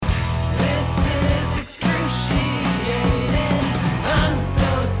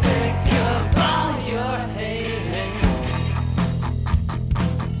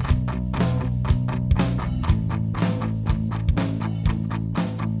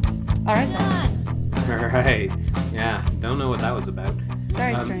All right then. All right. Yeah, don't know what that was about.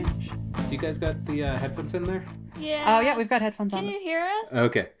 Very strange. Do you guys got the headphones in there? Yeah. Oh yeah, we've got headphones Can on. you hear us?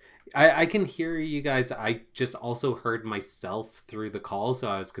 Okay. I can hear you guys. I just also heard myself through the call, so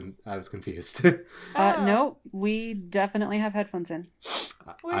I was confused. No, we definitely have headphones in.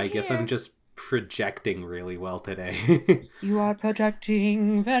 I guess I'm just projecting really well today. You are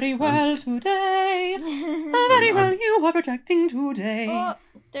projecting very well today. Very well, you are projecting today. Oh,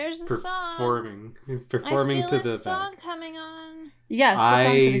 there's a performing song. to I feel the a song back. coming on. Yes, what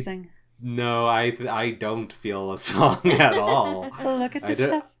song should we sing? No, I don't feel a song at all. Look at this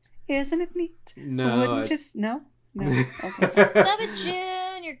stuff. Isn't it neat? No. No? No. Okay. Stop it,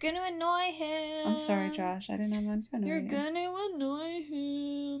 June. You're gonna annoy him. I'm sorry, Josh. I didn't know I was gonna annoy You're you. gonna annoy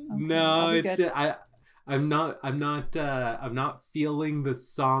him. Okay, No, it's good. I'm not feeling the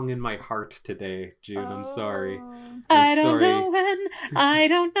song in my heart today, June. I'm sorry. I don't sorry. know when, I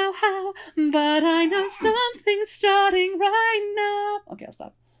don't know how, but I know something's starting right now. Okay, I'll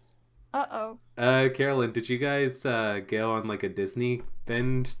stop. Uh-oh. Carolyn, did you guys go on like a Disney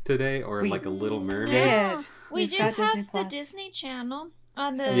bend today, or We like a Little Mermaid? did. We We've do got have Disney the Plus. Disney Channel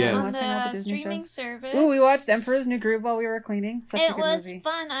on the, So Yes. on watching all the the Disney streaming shows. service. Ooh, we watched Emperor's New Groove while we were cleaning. Such a It good was movie.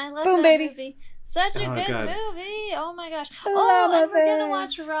 fun. I love Boom, that baby. movie. Such a Oh, good God. movie. Oh my gosh. I Oh, love and we're gonna it.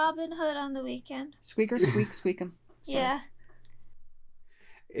 watch Robin Hood on the weekend. Squeaker, squeak, squeak 'em. Sorry. Yeah.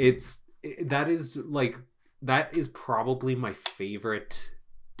 That is probably my favorite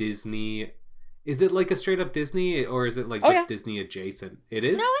Disney. Is it like a straight up Disney, or is it like just yeah. Disney adjacent? It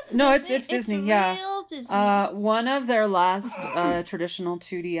is. No, it's Disney, yeah. Real Disney. One of their last traditional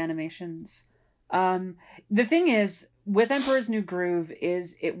 2D animations. The thing is, with Emperor's New Groove,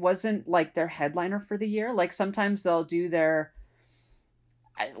 is it wasn't like their headliner for the year. Like sometimes they'll do their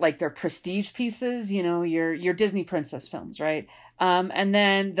prestige pieces, you know, your Disney princess films, right? And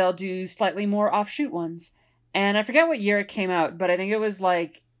then they'll do slightly more offshoot ones. And I forget what year it came out, but I think it was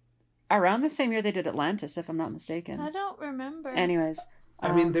like around the same year they did Atlantis, if I'm not mistaken. I don't remember. Anyways.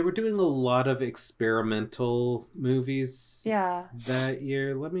 I mean, they were doing a lot of experimental movies Yeah. that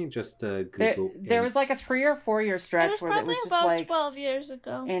year. Let me just Google. There was like a 3 or 4 year it stretch was where it probably was just about like 12 years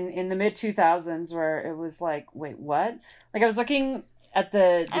ago. in the mid 2000s where it was like, wait, what? Like I was looking at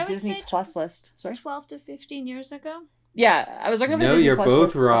the I would Disney say Plus list. Sorry. 12 to 15 years ago. Yeah, I was looking at the No, Disney you're Plus both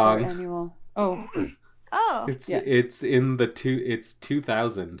list of their wrong. Annual. Oh, Oh. It's in the it's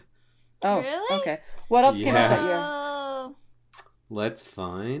 2000. oh, Really? okay. What else came out that year? Oh. Let's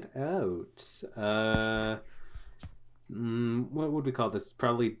find out. What would we call this?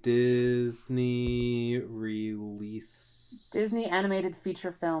 Probably Disney release. Disney animated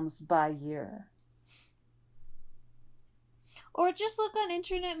feature films by year. Or just look on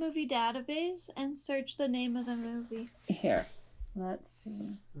Internet Movie Database and search the name of the movie. Here, let's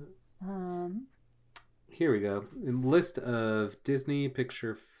see. Here we go. List of Disney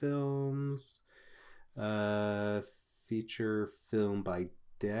picture films. Feature film by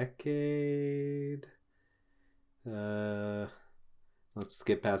decade. Let's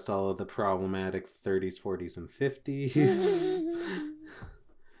skip past all of the problematic 30s, 40s, and 50s.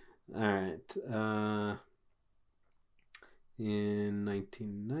 Alright. In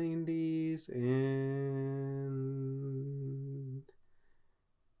 1990s and...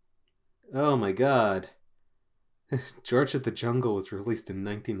 Oh my god. George of the Jungle was released in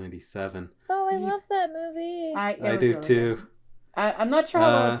 1997. Oh, I love that movie. I do too. I'm not sure how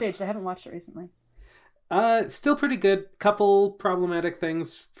well it's aged. I haven't watched it recently. Still pretty good. Couple problematic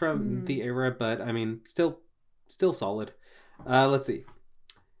things from the era, but I mean, still solid. Let's see.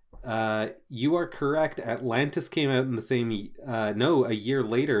 You are correct. Atlantis came out in the same. A year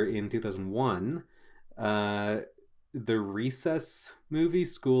later in 2001. The Recess movie,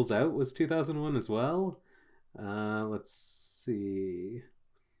 School's Out, was 2001 as well. Let's see.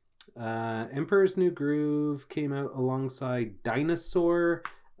 Emperor's New Groove came out alongside Dinosaur,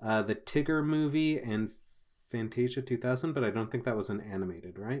 the Tigger movie, and Fantasia 2000, but I don't think that was an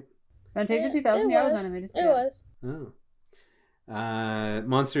animated, right? Fantasia 2000, yeah, it was animated. It was. Oh.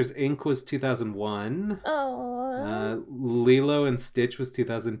 Monsters Inc. was 2001. Oh. Lilo and Stitch was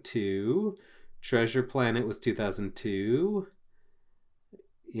 2002. Treasure Planet was 2002.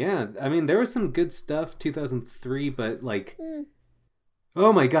 Yeah, I mean, there was some good stuff 2003, but like,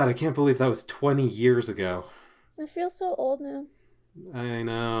 oh my god, I can't believe that was 20 years ago. I feel so old now. I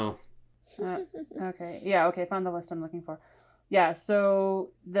know. Okay. Yeah, okay, found the list I'm looking for. Yeah, so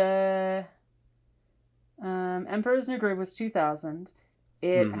the Emperor's New Groove was 2000.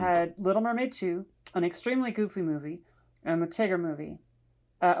 It had Little Mermaid 2, an extremely goofy movie, and the Tigger movie.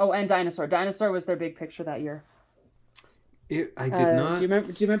 And Dinosaur. Dinosaur was their big picture that year. I did not. Do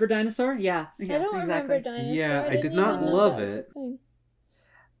you remember Dinosaur? Yeah. I don't remember Dinosaur. Yeah, I did didn't not even know love that was a it. thing.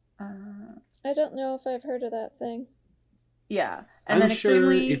 Uh, I don't know if I've heard of that thing. yeah. I'm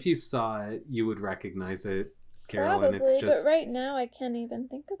sure if you saw it, you would recognize it, Carolyn. Probably, It's just but right now I can't even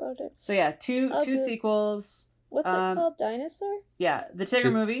think about it. So yeah, two I'll do- sequels. What's it called? Dinosaur? Yeah, the Tigger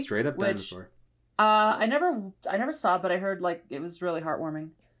just movie. straight up which, dinosaur. I never saw, but I heard like it was really heartwarming.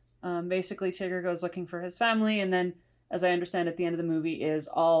 Basically, Tigger goes looking for his family, and then, as I understand, at the end of the movie is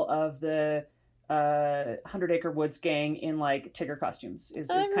all of the 100 Acre Woods gang in like Tigger costumes. Is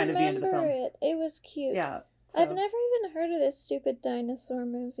kind of the end of the film. It was cute. Yeah. So, I've never even heard of this stupid dinosaur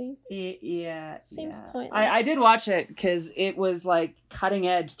movie. Yeah. Seems yeah. pointless. I did watch it because it was like cutting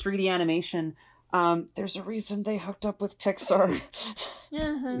edge 3D animation. There's a reason they hooked up with Pixar.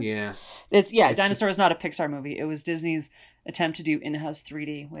 Uh-huh. Yeah. It's just- Dinosaur is not a Pixar movie. It was Disney's attempt to do in-house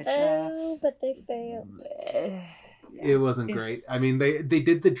 3D, which But they failed. It wasn't great. I mean, they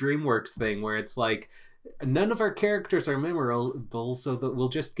did the DreamWorks thing where it's like none of our characters are memorable, so that we'll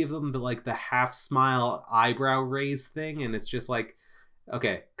just give them the half smile eyebrow raise thing, and it's just like,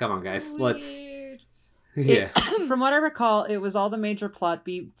 okay, come on, guys, let's. Weird. Yeah. From what I recall, it was all the major plot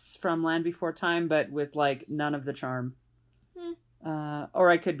beats from Land Before Time, but with like none of the charm. Or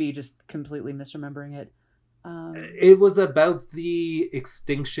I could be just completely misremembering it. It was about the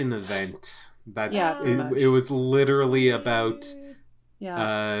extinction event. That's pretty much. it was literally about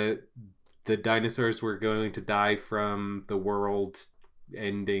Yeah. the dinosaurs were going to die from the world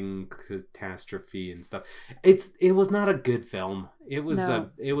ending catastrophe and stuff. It was not a good film. It was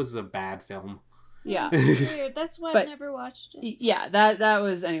a bad film. Yeah. Weird. That's why But- I've never watched it. Yeah, that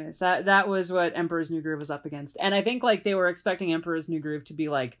was anyways. That was what Emperor's New Groove was up against. And I think like they were expecting Emperor's New Groove to be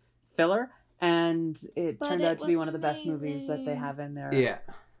like filler, and it But turned it out to be was one of the best movies that they amazing. have in there. Yeah.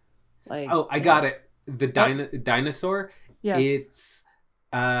 Like Oh, I got it. The dinosaur. Yeah. It's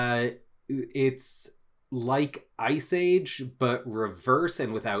like Ice Age, but reverse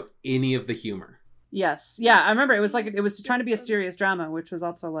and without any of the humor. Yes. Yeah, I remember it was trying to be a serious drama, which was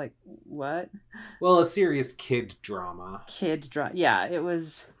also like what? Well, a serious kid drama. Kid drama. Yeah, it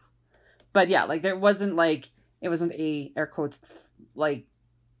was. But yeah, like it wasn't a air quotes like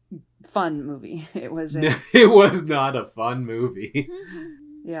fun movie. It was It was not a fun movie.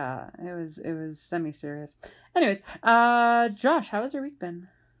 yeah, it was semi-serious. Anyways, Josh, how has your week been?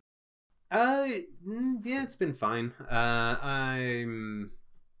 Yeah, it's been fine.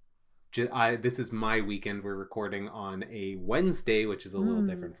 This is my weekend. We're recording on a Wednesday, which is a little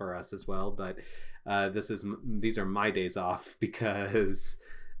different for us as well. But these are my days off because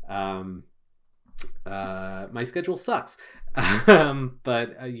my schedule sucks.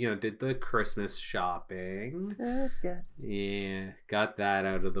 But did the Christmas shopping. Good. Yeah, got that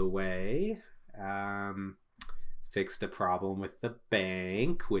out of the way. Fixed a problem with the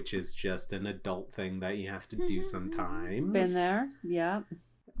bank, which is just an adult thing that you have to do sometimes. Been there? Yeah.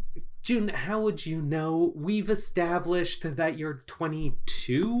 June, how would you know? We've established that you're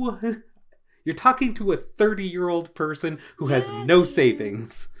 22. You're talking to a 30-year-old person who has no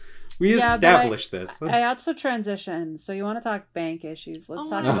savings. We established this. I also transitioned, so you want to talk bank issues? Let's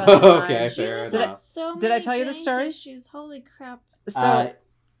talk my about God. that. Okay, She fair has enough. had so Did I many tell you the bank story? Issues. Holy crap! So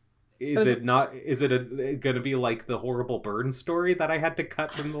Is it going to be like the horrible burn story that I had to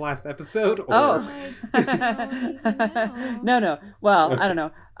cut from the last episode? Or... Oh. No. Well, Okay. I don't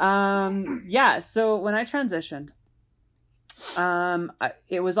know. Yeah, so when I transitioned,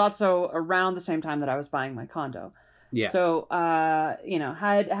 it was also around the same time that I was buying my condo. Yeah. So,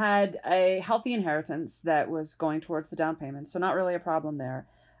 had a healthy inheritance that was going towards the down payment. So not really a problem there.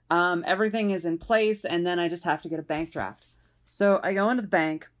 Everything is in place, and then I just have to get a bank draft. So I go into the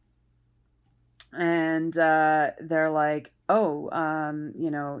bank, and they're like, "Oh,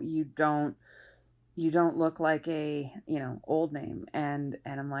 you don't look like a old name," and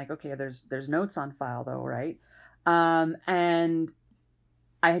I'm like, "Okay, there's notes on file though, right?" And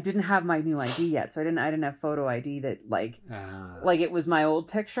I didn't have my new ID yet, so I didn't have photo ID that like it was my old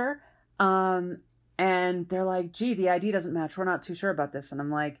picture. And they're like, "Gee, the ID doesn't match. We're not too sure about this." And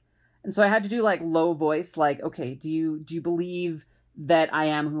I'm like, and so I had to do like low voice, like, "Okay, do you believe that I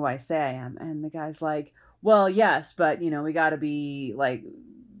am who I say I am?" And the guy's like, "Well, yes, but we got to be like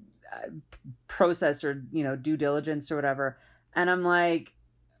process or due diligence or whatever." And I'm like,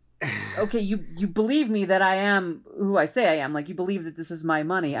 "Okay, you believe me that I am who I say I am. Like, you believe that this is my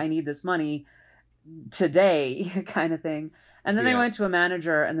money. I need this money today," kind of thing. And then they went to a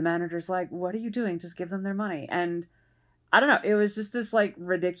manager, and the manager's like, "What are you doing? Just give them their money." And I don't know. It was just this like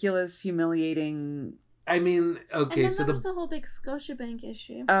ridiculous, humiliating I mean, okay, and then so there was the whole big Scotiabank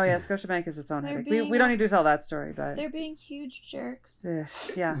issue. Oh yeah, Scotiabank is its own They're headache. being We don't need to tell that story, but They're being huge jerks.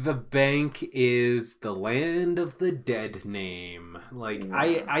 yeah. the bank is the land of the dead name. Like,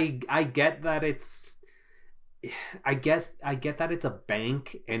 Yeah. I get that it's... I get that it's a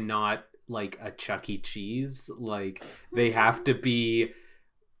bank and not like a Chuck E. Cheese. Like, they have to be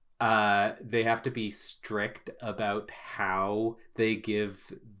strict about how they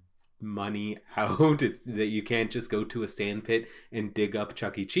give money out. It's that you can't just go to a sandpit and dig up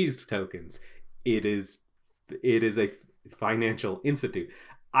Chuck E. Cheese tokens. It is a financial institute.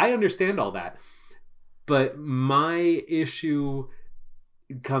 I understand all that, but my issue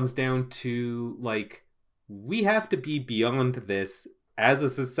comes down to, like, we have to be beyond this as a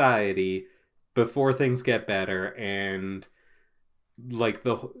society before things get better. And like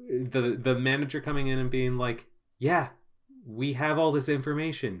the manager coming in and being like, yeah, we have all this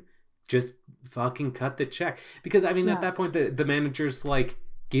information, just fucking cut the check. Because I mean, at that point the manager's like,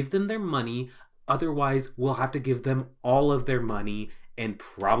 give them their money, otherwise we'll have to give them all of their money and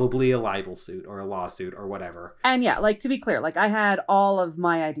probably a libel suit or a lawsuit or whatever. And yeah, like, to be clear, like, I had all of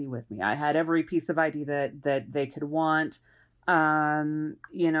my ID with me. I had every piece of ID that they could want.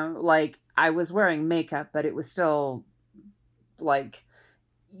 You know, like, I was wearing makeup, but it was still, like,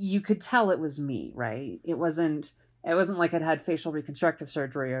 you could tell it was me, right? It wasn't like I'd had facial reconstructive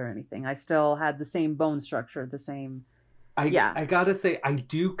surgery or anything. I still had the same bone structure, the same... I gotta say, I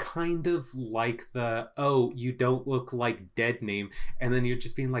do kind of like the, oh, you don't look like dead name. And then you're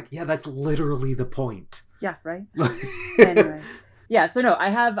just being like, yeah, that's literally the point. Yeah, right? Anyways. Yeah, so no, I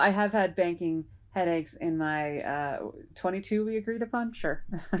have had banking headaches in my 22 we agreed upon? Sure.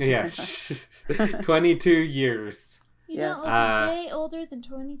 Yeah. 22 years. You Yes. don't look a day older than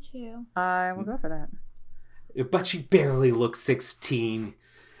 22. I will go for that. But she barely looks 16.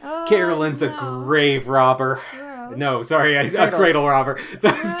 Oh, Carolyn's a no. grave robber. Gross. No, sorry, a Cradle. cradle robber.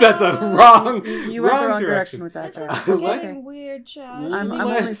 That's a wrong, You went the wrong direction. direction with that. This There. is What? getting weird, Josh. I'm We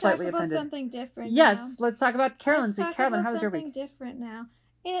only need to slightly talk about offended. something different Yes, now. let's talk about Carolyn. Let's So, talk Carolyn, about how was your something week? different now.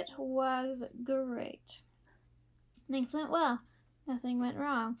 It was great. Things went well. Nothing went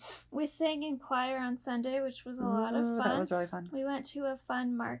wrong. We sang in choir on Sunday, which was a lot of Ooh, fun. That was really fun. We went to a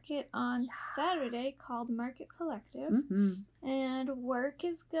fun market on Saturday called Market Collective. Mm-hmm. And work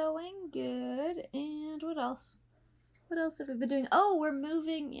is going good. And what else? What else have we been doing? Oh, we're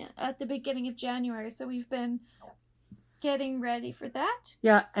moving at the beginning of January, so we've been getting ready for that.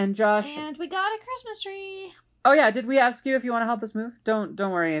 Yeah, and Josh. And we got a Christmas tree. Oh yeah, did we ask you if you want to help us move? Don't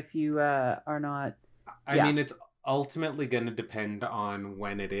worry if you are not. I mean, it's ultimately going to depend on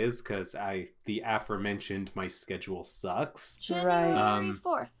when it is, because the aforementioned, my schedule sucks. January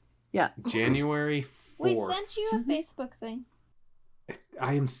 4th. Yeah. January 4th. We sent you a Facebook thing.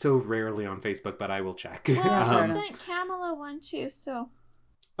 I am so rarely on Facebook, but I will check. Well, fair I enough. sent Kamala one too, so.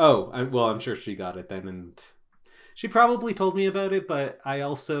 I'm sure she got it then, and she probably told me about it, but I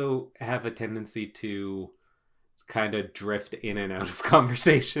also have a tendency to kind of drift in and out of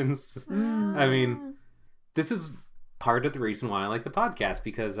conversations. Mm. I mean, this is part of the reason why I like the podcast,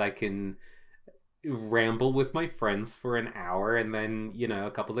 because I can ramble with my friends for an hour, and then, you know,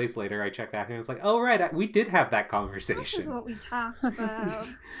 a couple days later I check back and it's like, oh right, we did have that This conversation. is what we talked about.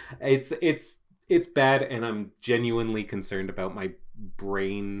 It's bad, and I'm genuinely concerned about my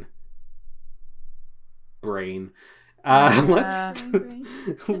brain. Let's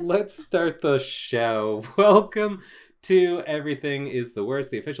start the show. Welcome to Everything is the Worst,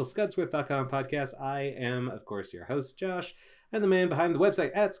 the official Scudsworth.com podcast. I am, of course, your host, Josh, and the man behind the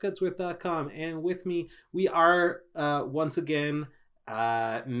website at Scudsworth.com. And with me, we are once again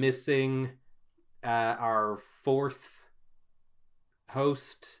missing our fourth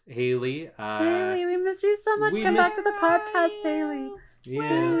host, Haley. Haley, we miss you so much. we Come miss- back to the podcast, Haley. Where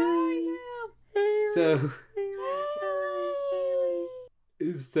Yeah. are you?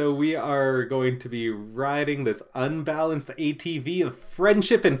 So we are going to be riding this unbalanced ATV of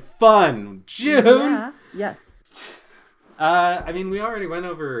friendship and fun. June. Yeah. Yes. I mean, we already went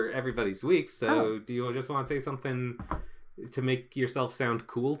over everybody's week, so Oh. do you just want to say something to make yourself sound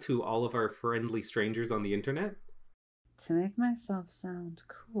cool to all of our friendly strangers on the internet? To make myself sound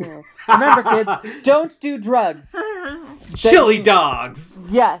cool. Remember, kids, don't do drugs. Chili dogs.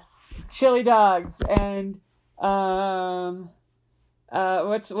 Yes, chili dogs and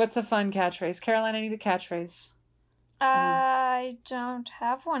what's a fun catchphrase? Caroline, I need a catchphrase. I don't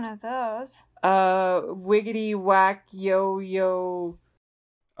have one of those. Wiggity whack yo yo.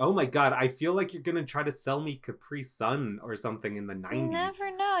 Oh my god, I feel like you're gonna try to sell me Capri Sun or something in the 90s. You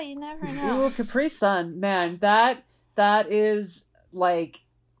never know. You never Ooh, know. Capri Sun, man, that is like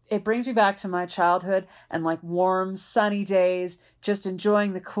it brings me back to my childhood and like warm, sunny days, just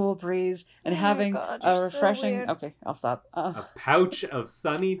enjoying the cool breeze and having God, a you're so refreshing. weird. Okay, I'll stop. A pouch of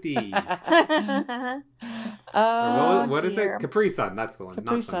Sunny D. Oh, what is it? dear. Capri Sun. That's the one.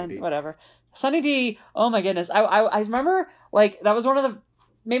 Capri not Sunny Sun, D. whatever. Sunny D. Oh my goodness. I remember like that was one of the,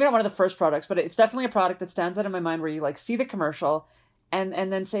 maybe not one of the first products, but it's definitely a product that stands out in my mind where you like see the commercial and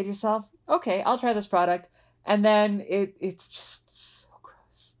then say to yourself, okay, I'll try this product. And then it's just so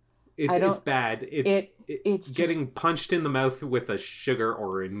gross. It's bad. It's it's getting punched in the mouth with a sugar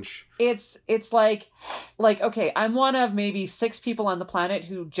orange. It's like okay, I'm one of maybe 6 people on the planet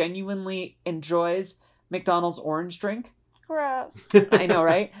who genuinely enjoys McDonald's orange drink. Gross. I know,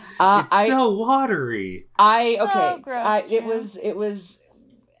 right? It's so watery. So gross, It was.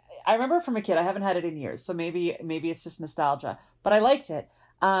 I remember from a kid. I haven't had it in years, so maybe it's just nostalgia. But I liked it.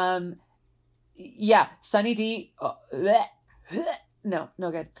 Yeah, Sunny D. No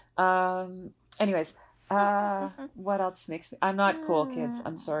good. Anyways, what else makes me? I'm not cool, kids.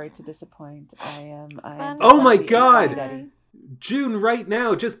 I'm sorry to disappoint. I am. Oh my Daddy, God! Daddy. June right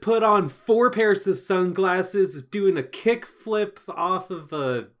now just put on 4 pairs of sunglasses, is doing a kick flip off of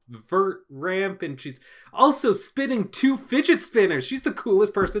a vert ramp, and she's also spinning 2 fidget spinners. She's the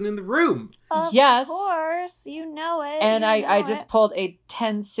coolest person in the room. Yes. Of course, you know it. And you I know just it. pulled a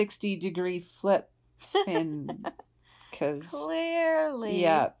 1060-degree flip spin. Because, Clearly.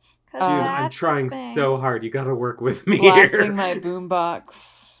 yeah, 'Cause June, I'm that's a trying thing. so hard. You gotta work with me blasting here. my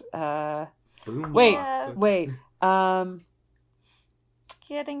boombox. Boom Wait, box. wait.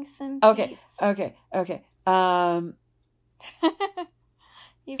 Getting some Okay, beats. okay.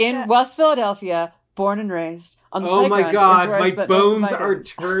 You've In got- West Philadelphia, born and raised on the Oh playground. my is God, where I my spent most of bones my are days.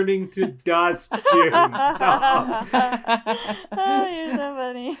 turning to dust, June. Stop. Oh, you're so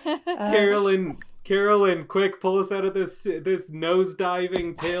funny. Carolyn, quick, pull us out of this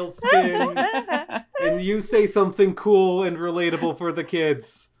nosediving tailspin, and you say something cool and relatable for the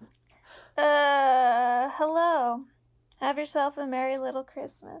kids. Hello. Have yourself a merry little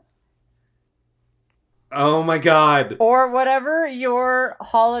Christmas. Oh my God. Or whatever your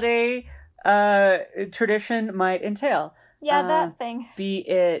holiday tradition might entail. Yeah, that thing. Be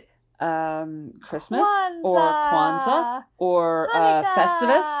it Christmas or Kwanzaa or Hanukkah!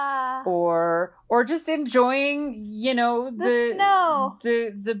 Festivus or just enjoying, The snow.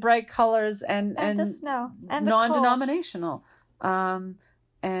 the bright colors and the snow. And the non-denominational. And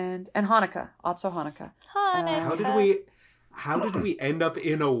Hanukkah, also Hanukkah. Hanukkah. How did we end up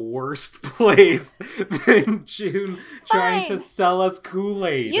in a worse place than June trying to Fine. sell us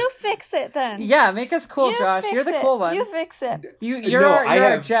Kool-Aid? You fix it then. Yeah, make us cool, You Josh. fix You're the it. cool one. You fix it. You're No,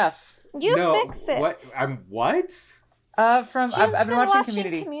 our Jeff. You no, fix it. What? I'm what? From June's I've been watching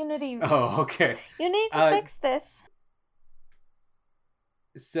Community. Oh, okay. You need to fix this.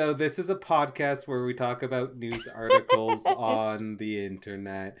 So this is a podcast where we talk about news articles on the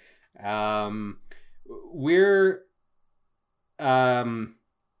internet. We're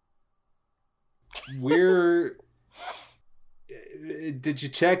did you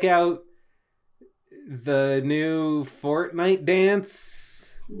check out the new Fortnite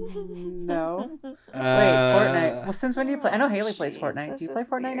dance? No. Wait, Fortnite. Well, since when do you play? I know Haley plays Jeez, Fortnite. this Do you play is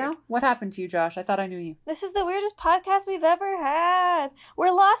Fortnite weird. now? What happened to you, Josh? I thought I knew you. This is the weirdest podcast we've ever had.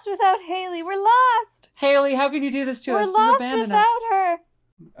 We're lost without Haley. We're lost. Haley, how can you do this to We're us? You lost abandoned without us. her.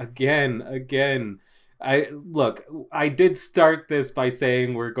 Again. I did start this by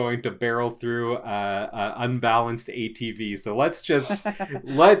saying we're going to barrel through unbalanced ATV. So let's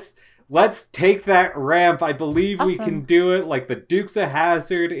take that ramp. I believe we Awesome. can do it like the Dukes of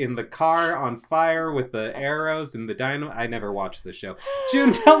Hazzard in the car on fire with the arrows and the dynamite. I never watched the show.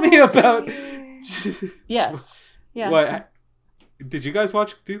 June, tell me about Yes. Yes. what. Did you guys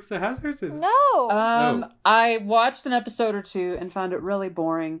watch Dukes of Hazzard? No. I watched an episode or two and found it really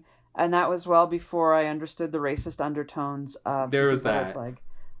boring, and that was well before I understood the racist undertones of There was Confederate that. flag.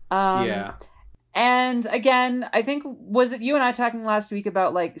 Yeah. And again, I think, was it you and I talking last week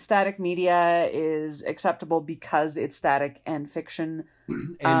about like static media is acceptable because it's static and fiction?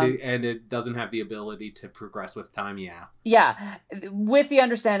 And it doesn't have the ability to progress with time. Yeah. Yeah, with the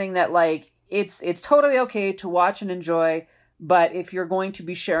understanding that like it's totally okay to watch and enjoy, but if you're going to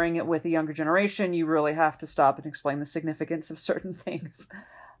be sharing it with a younger generation, you really have to stop and explain the significance of certain things.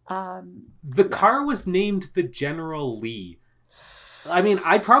 The car was named the General Lee. I mean,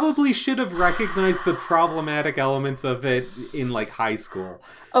 I probably should have recognized the problematic elements of it in like high school.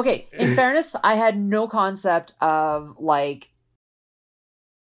 Okay, in fairness, I had no concept of like,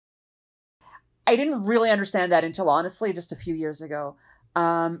 I didn't really understand that until honestly just a few years ago.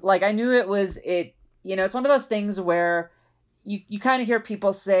 Like I knew it's one of those things where you kind of hear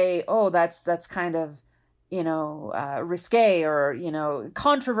people say, oh, that's kind of, risque, or,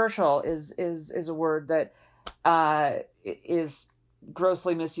 controversial is a word that is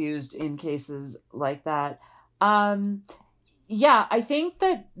grossly misused in cases like that. Yeah, I think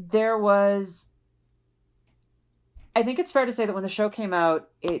it's fair to say that when the show came out,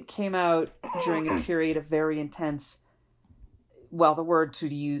 it came out during a period of very intense, well, the word to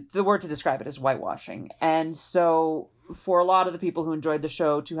describe it is whitewashing. And so for a lot of the people who enjoyed the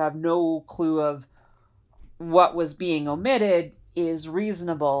show to have no clue of what was being omitted is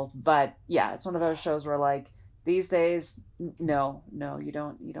reasonable. But yeah, it's one of those shows where, like, these days, no, you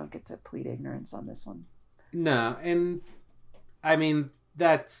don't get to plead ignorance on this one. No, and I mean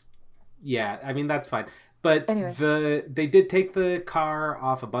that's fine. But anyways, they did take the car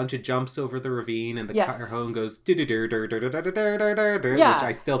off a bunch of jumps over the ravine, and the car home goes which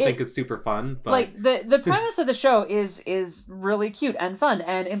I still think is super fun. But like the premise of the show is really cute and fun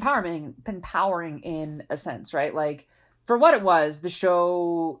and empowering in a sense, right? Like, for what it was, the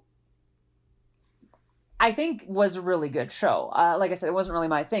show, I think, was a really good show. Like I said, it wasn't really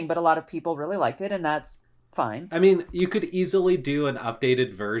my thing, but a lot of people really liked it, and that's fine. I mean, you could easily do an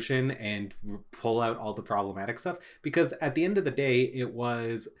updated version and pull out all the problematic stuff, because at the end of the day, it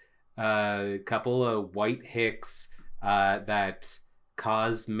was a couple of white hicks that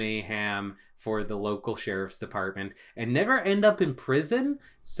cause mayhem for the local sheriff's department and never end up in prison.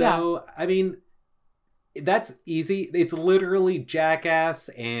 So, yeah. I mean, that's easy. It's literally Jackass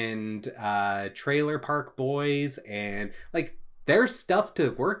and Trailer Park Boys, and like, there's stuff to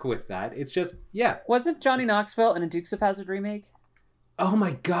work with that. It's just, yeah. Wasn't Johnny Knoxville in a Dukes of Hazzard remake? Oh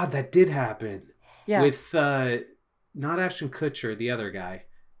my god, that did happen. Yeah. With, not Ashton Kutcher, the other guy.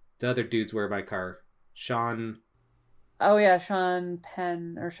 The other dude's Where My Car. Sean... Oh yeah, Sean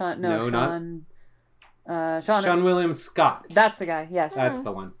Penn, or Sean... No, Sean William Scott. That's the guy, yes. That's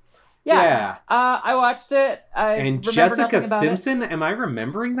the one. Yeah. I watched it. And Jessica Simpson, am I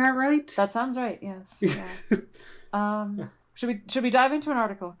remembering that right? That sounds right, yes. Yeah. Should we dive into an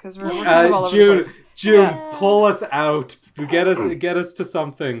article? Because we're kind of all over the place. June, pull us out. Get us to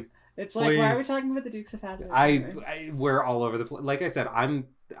something. It's like, why are we talking about the Dukes of Hazzard? We're all over the place. Like I said, I'm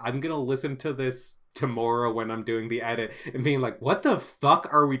gonna listen to this tomorrow when I'm doing the edit and being like, what the fuck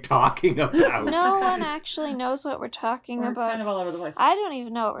are we talking about? No one actually knows what we're talking about. We're kind of all over the place. I don't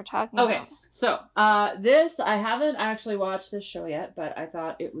even know what we're talking about. Okay, so this, I haven't actually watched this show yet, but I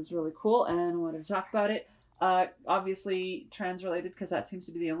thought it was really cool and wanted to talk about it. Obviously trans related, because that seems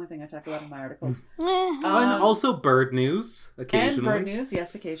to be the only thing I talk about in my articles. And also bird news occasionally. And bird news,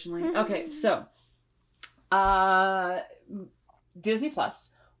 yes, occasionally. Okay, so Disney Plus,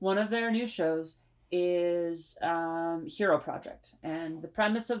 one of their new shows is Hero Project, and the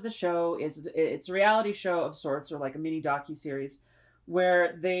premise of the show is it's a reality show of sorts, or like a mini docuseries,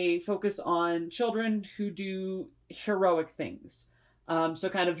 where they focus on children who do heroic things. So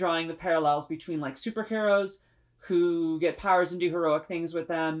kind of drawing the parallels between like superheroes who get powers and do heroic things with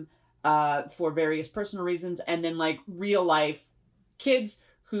them for various personal reasons, and then like real life kids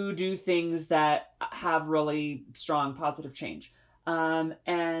who do things that have really strong positive change.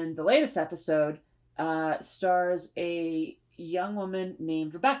 And the latest episode stars a young woman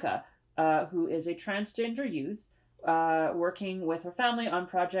named Rebecca, who is a transgender youth working with her family on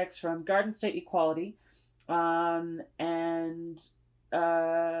projects from Garden State Equality. And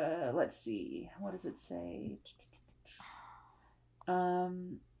let's see, what does it say?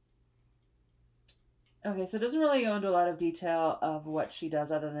 Okay, so it doesn't really go into a lot of detail of what she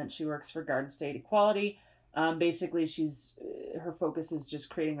does, other than she works for Garden State Equality. Basically, her focus is just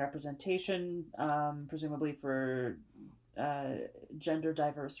creating representation, presumably for gender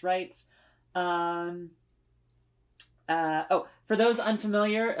diverse rights. For those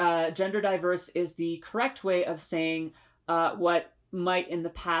unfamiliar, gender diverse is the correct way of saying what might in the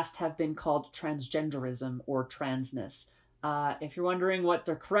past have been called transgenderism or transness. If you're wondering what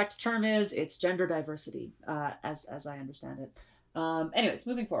the correct term is, it's gender diversity, as I understand it. Anyways,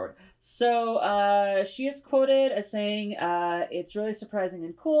 moving forward. So she is quoted as saying, it's really surprising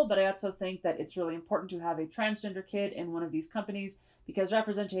and cool, but I also think that it's really important to have a transgender kid in one of these companies, because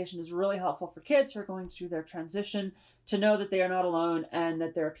representation is really helpful for kids who are going through their transition to know that they are not alone and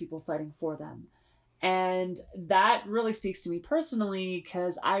that there are people fighting for them. And that really speaks to me personally,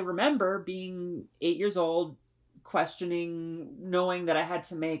 because I remember being 8 years old, questioning, knowing that I had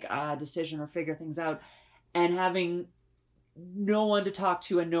to make a decision or figure things out, and having no one to talk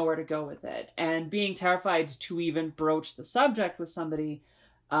to and nowhere to go with it, and being terrified to even broach the subject with somebody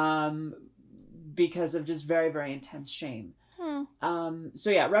because of just very, very intense shame. So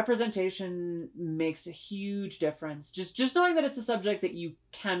yeah, representation makes a huge difference. Just knowing that it's a subject that you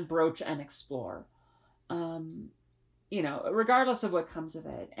can broach and explore, regardless of what comes of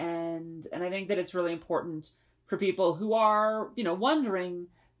it. And I think that it's really important for people who are, wondering,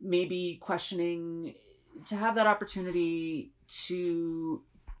 maybe questioning, to have that opportunity to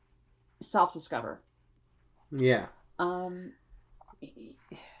self-discover. Yeah.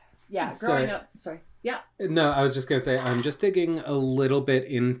 Yeah, growing up. Sorry. Yeah. No, I was just gonna say I'm just digging a little bit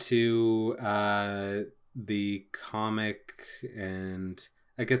into the comic, and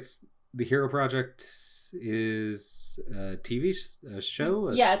I guess the Hero Project is a TV show.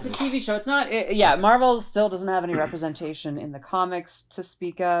 It's a TV show. It's not. Marvel still doesn't have any representation in the comics to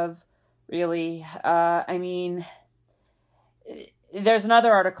speak of, really. I mean, there's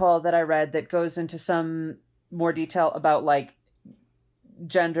another article that I read that goes into some more detail about like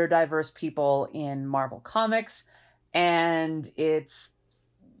gender diverse people in Marvel Comics, and it's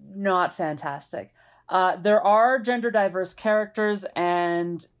not fantastic. There are gender diverse characters,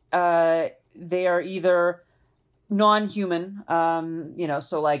 and they are either non-human,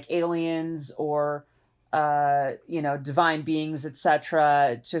 so like aliens or divine beings,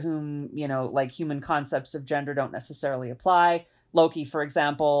 etc., to whom like human concepts of gender don't necessarily apply. Loki, for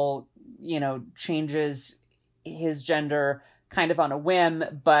example, changes his gender kind of on a whim,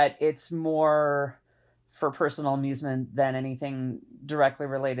 but it's more for personal amusement than anything directly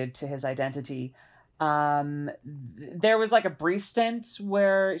related to his identity. There was like a brief stint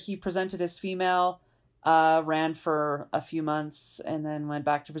where he presented as female, ran for a few months, and then went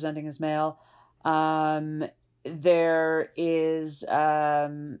back to presenting as male. There is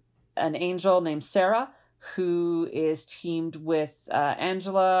an angel named Sarah who is teamed with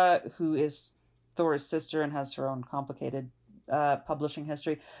Angela, who is Thor's sister and has her own complicated publishing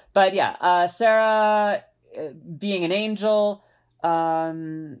history. But yeah, Sarah being an angel,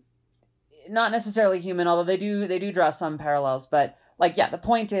 not necessarily human, although they do draw some parallels. But like, yeah, the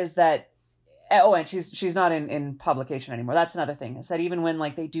point is that and she's not in publication anymore. That's another thing, is that even when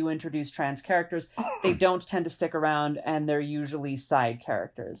like they do introduce trans characters, they don't tend to stick around, and they're usually side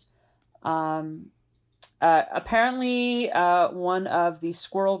characters. Apparently, one of the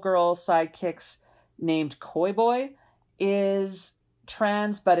Squirrel Girl sidekicks named Koi Boy is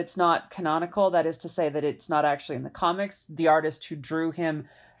trans, but it's not canonical. That is to say that it's not actually in the comics. The artist who drew him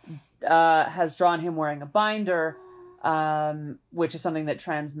has drawn him wearing a binder, which is something that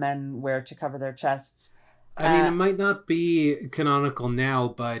trans men wear to cover their chests. I mean, it might not be canonical now,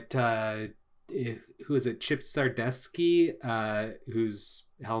 but who is it? Chip Zdarsky, who's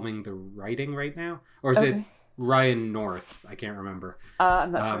helming the writing right now? Or is it Ryan North? I can't remember.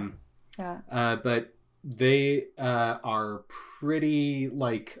 I'm not sure. Yeah. But they are pretty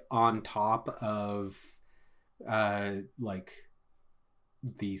like on top of like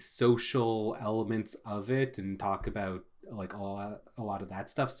the social elements of it, and talk about like a lot of that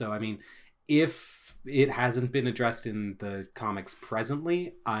stuff. So I mean, if it hasn't been addressed in the comics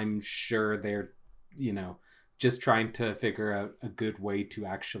presently, I'm sure they're just trying to figure out a good way to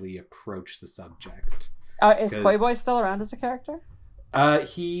actually approach the subject. Is Koi Boy still around as a character?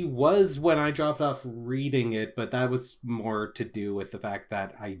 He was when I dropped off reading it, but that was more to do with the fact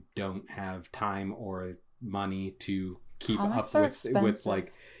that I don't have time or money to keep Comics up are with expensive.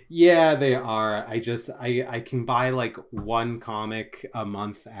 like, yeah, they are. I can buy like one comic a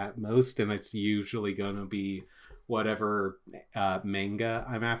month at most, and it's usually gonna be whatever manga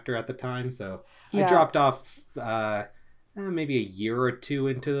I'm after at the time. So I dropped off maybe a year or two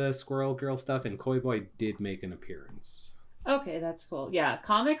into the Squirrel Girl stuff, and Koi Boy did make an appearance. Okay, that's cool. Yeah,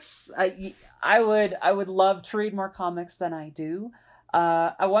 comics. I would love to read more comics than I do.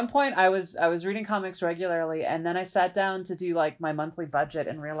 At one point, I was reading comics regularly, and then I sat down to do like my monthly budget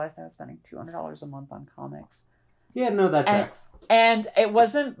and realized I was spending $200 a month on comics. Yeah, no, that tracks. And it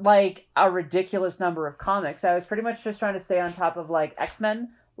wasn't like a ridiculous number of comics. I was pretty much just trying to stay on top of like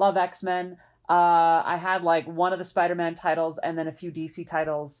X-Men. Love X-Men. I had like one of the Spider-Man titles and then a few DC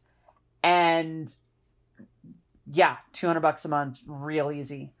titles, and yeah, $200 a month, real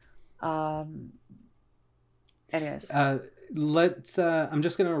easy. Anyways, let's. I'm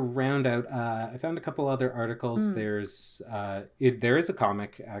just gonna round out. I found a couple other articles. There is a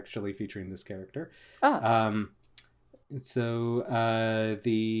comic actually featuring this character. So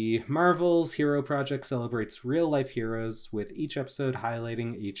the Marvel's Hero Project celebrates real-life heroes, with each episode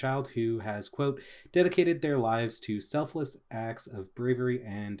highlighting a child who has, quote, dedicated their lives to selfless acts of bravery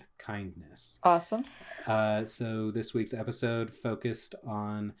and kindness. Awesome. So this week's episode focused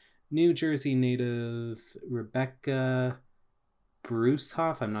on New Jersey native Rebecca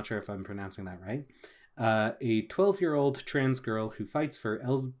Brucehoff. I'm not sure if I'm pronouncing that right. A 12-year-old trans girl who fights for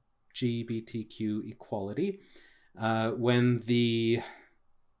LGBTQ equality. When the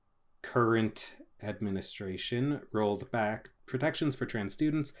current administration rolled back protections for trans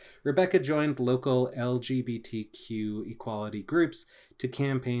students, Rebecca joined local LGBTQ equality groups to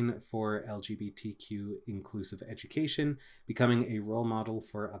campaign for LGBTQ inclusive education, becoming a role model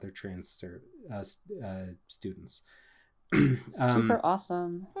for other trans students. Super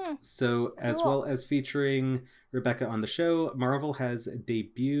awesome. So, as well as featuring Rebecca on the show, Marvel has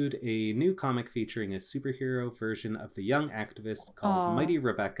debuted a new comic featuring a superhero version of the young activist called Mighty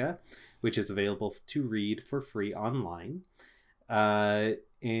Rebecca, which is available to read for free online.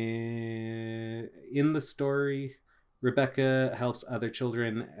 In the story, Rebecca helps other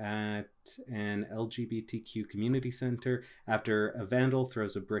children at an LGBTQ community center after a vandal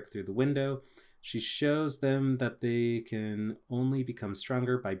throws a brick through the window. She shows them that they can only become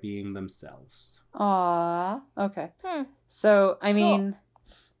stronger by being themselves. Aww. Okay. So, I mean,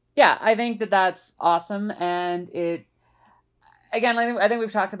 yeah, I think that that's awesome. And it, again, I think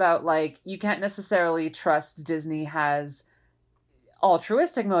we've talked about, like, you can't necessarily trust Disney has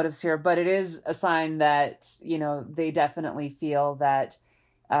altruistic motives here, but it is a sign that, you know, they definitely feel that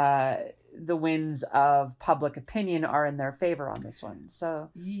the winds of public opinion are in their favor on this one. So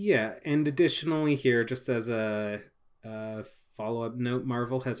yeah, and additionally here, just as a follow-up note,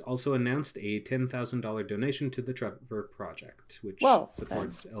 Marvel has also announced a $10,000 donation to the Trevor Project, which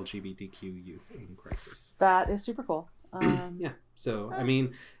supports LGBTQ youth in crisis. That is super cool. Yeah, so I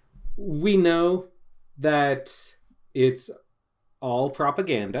mean, we know that it's all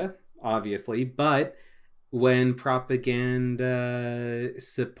propaganda, obviously, but when propaganda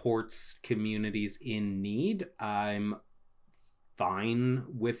supports communities in need, I'm fine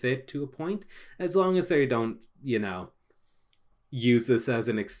with it to a point, as long as they don't, you know, use this as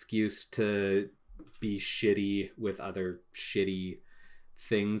an excuse to be shitty with other shitty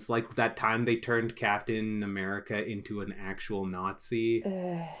things. Like that time they turned Captain America into an actual Nazi.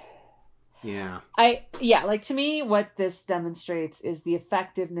 Yeah. Like, to me, what this demonstrates is the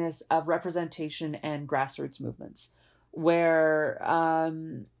effectiveness of representation and grassroots movements, where,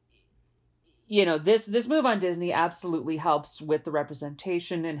 you know, this move on Disney absolutely helps with the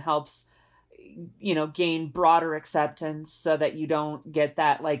representation and helps, you know, gain broader acceptance so that you don't get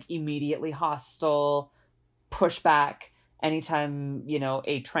that, like, immediately hostile pushback anytime, you know,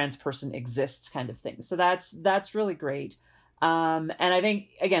 a trans person exists kind of thing. So that's really great. And I think,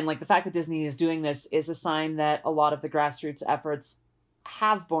 again, like, the fact that Disney is doing this is a sign that a lot of the grassroots efforts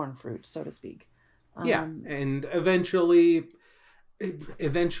have borne fruit, so to speak. Yeah, and eventually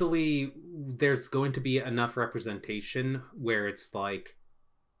there's going to be enough representation where it's like,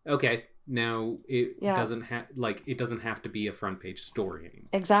 okay, now it doesn't have to be a front page story anymore.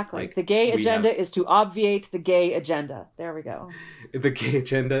 Exactly. Like, the gay agenda is to obviate the gay agenda. There we go. The gay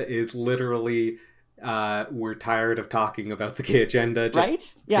agenda is literally... we're tired of talking about the gay agenda.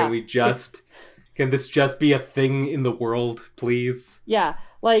 Right? Yeah. Can this just be a thing in the world, please? Yeah.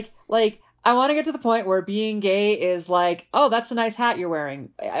 Like, I want to get to the point where being gay is like, oh, that's a nice hat you're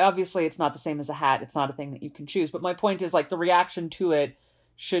wearing. Obviously, it's not the same as a hat. It's not a thing that you can choose. But my point is, like, the reaction to it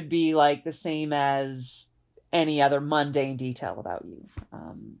should be, like, the same as any other mundane detail about you.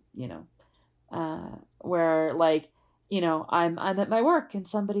 You know, where, like, you know, I'm at my work and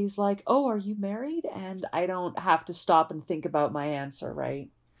somebody's like, oh, are you married? And I don't have to stop and think about my answer, right?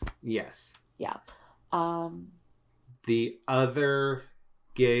 Yes. Yeah. The other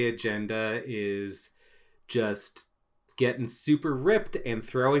gay agenda is just getting super ripped and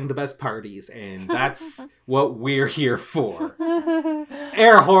throwing the best parties. And that's what we're here for.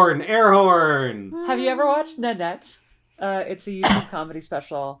 Air horn, air horn. Have you ever watched Nanette? It's a YouTube comedy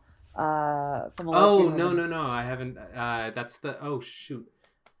special. From a lesbian woman. No, I haven't. That's the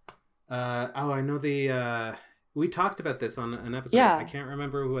I know the we talked about this on an episode. Yeah. I can't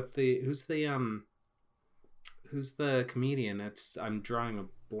remember who's the comedian. I'm drawing a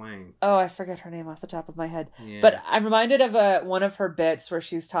blank. Oh, I forget her name off the top of my head. Yeah. But I'm reminded of one of her bits where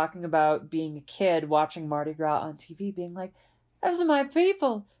she's talking about being a kid watching Mardi Gras on TV, being like, those are my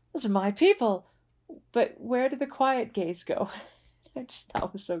people, but where did the quiet gays go? I just thought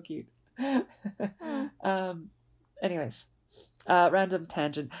it was so cute. Anyways, random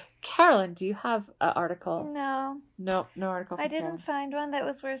tangent. Carolyn, do you have an article? No article. I didn't find one that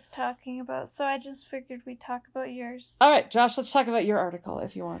was worth talking about, so I just figured we'd talk about yours. All right, Josh, let's talk about your article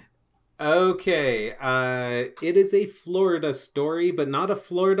if you want. Okay, it is a Florida story, but not a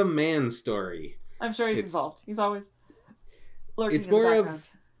Florida man story. I'm sure he's involved. He's always lurking it's in the more background.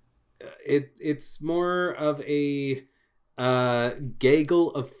 It's more of a gaggle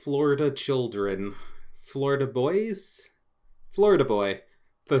of Florida children Florida Boys? Florida Boy,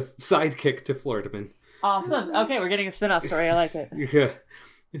 the sidekick to Florida Man. Awesome. Okay, we're getting a spin-off story. I like it. Yeah.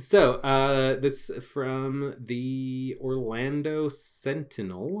 So, this from the Orlando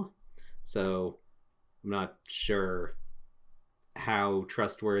Sentinel. So, I'm not sure how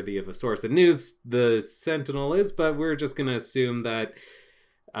trustworthy of a source of news the Sentinel is, but we're just going to assume that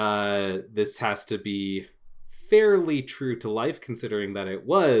this has to be fairly true to life, considering that it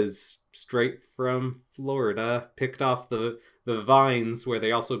was straight from Florida, picked off the vines where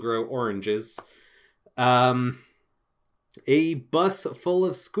they also grow oranges. A bus full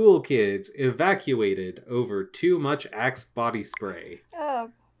of school kids evacuated over too much Axe body spray.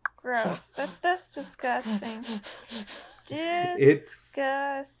 Oh, gross. That stuff's disgusting. It's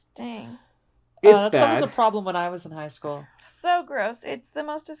Disgusting. That bad. was a problem when I was in high school. So gross. It's the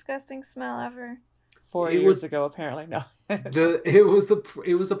most disgusting smell ever. 4 It years was- ago, apparently. No. It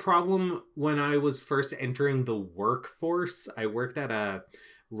was a problem when I was first entering the workforce. I worked at a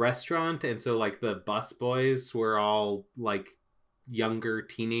restaurant, and so like the bus boys were all like younger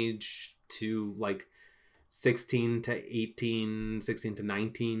teenage to like 16 to 18, 16 to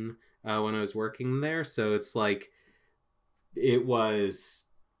 19 when I was working there. So it's like it was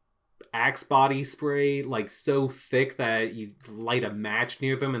Axe body spray, like so thick that you light a match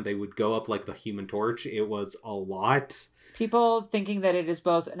near them and they would go up like the Human Torch. It was a lot. People thinking that it is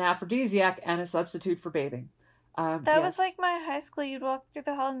both an aphrodisiac and a substitute for bathing. That Yes. was like my high school. You'd walk through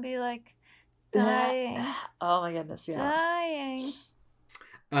the hall and be like, dying. Oh my goodness, yeah. Dying.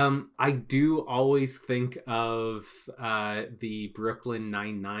 I do always think of the Brooklyn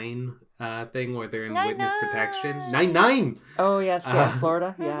Nine-Nine thing where they're in witness protection. Nine-Nine! Oh yes, yeah,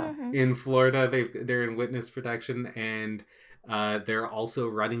 Florida, yeah. In Florida, they're in witness protection, and they're also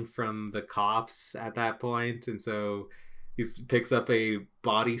running from the cops at that point, and so he picks up a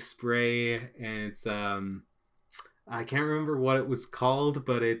body spray, and it's I can't remember what it was called,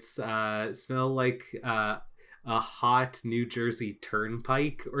 but it smelled like a hot New Jersey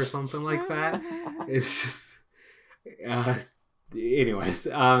turnpike or something like that. It's just anyways,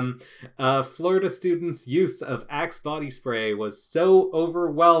 Florida students' use of Axe body spray was so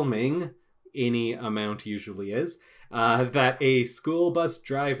overwhelming, any amount usually is, that a school bus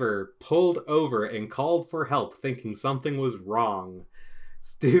driver pulled over and called for help, thinking something was wrong.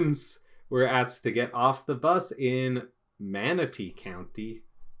 Students were asked to get off the bus in Manatee County.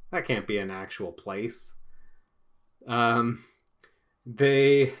 That can't be an actual place.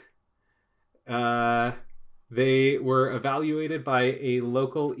 They were evaluated by a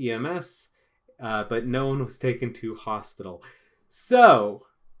local EMS, but no one was taken to hospital. So,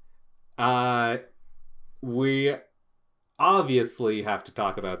 we obviously have to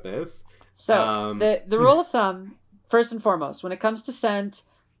talk about this. So the rule of thumb, first and foremost, when it comes to scent,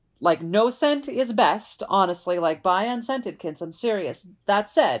 like no scent is best, honestly. Like buy unscented, kids. I'm serious. That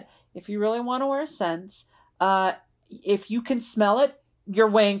said, if you really want to wear scents, if you can smell it, you're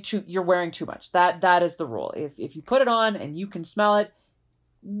wearing too much. That is the rule. If you put it on and you can smell it,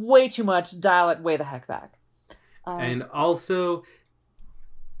 way too much, dial it way the heck back. And also,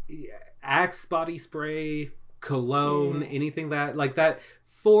 Axe body spray, cologne, anything that like that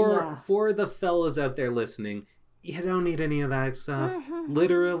for the fellas out there listening. You don't need any of that stuff.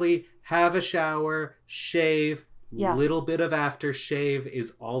 Literally, have a shower, shave. Little bit of aftershave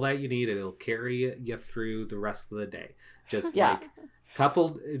is all that you need. It'll carry you through the rest of the day. Just like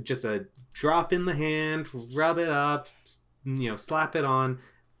just a drop in the hand, rub it up, slap it on.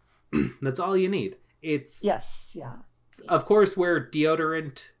 That's all you need. It's of course, wear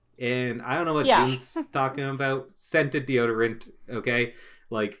deodorant, and I don't know what June's talking about. Scented deodorant, okay?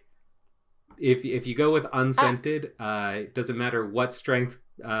 Like if you go with unscented, it doesn't matter what strength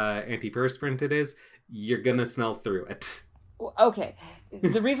antiperspirant it is. You're gonna smell through it. Okay.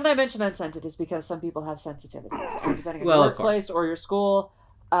 The reason I mention unscented is because some people have sensitivities. And depending on your workplace or your school,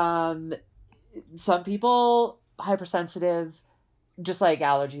 some people hypersensitive, just like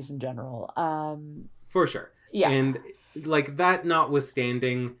allergies in general. For sure. Yeah. And like that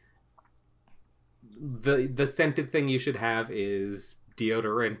notwithstanding, the scented thing you should have is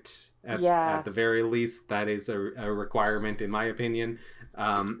deodorant at the very least. That is a requirement in my opinion.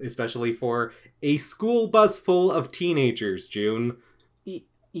 Especially for a school bus full of teenagers, June.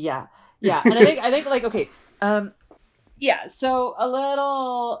 Yeah. And I think like, okay. So a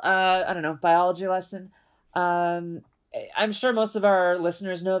little, I don't know, biology lesson. I'm sure most of our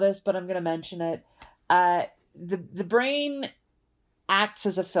listeners know this, but I'm going to mention it. The brain acts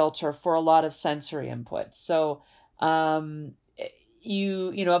as a filter for a lot of sensory input. So,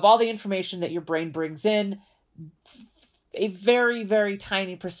 you of all the information that your brain brings in, a very, very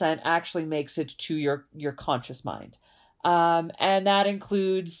tiny percent actually makes it to your conscious mind. And that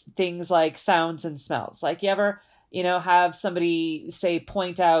includes things like sounds and smells. Like you ever, have somebody say,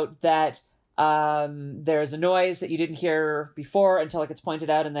 point out that there's a noise that you didn't hear before until like it's pointed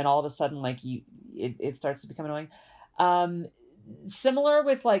out, and then all of a sudden like it starts to become annoying. Similar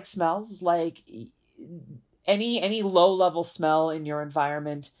with like smells, like any low level smell in your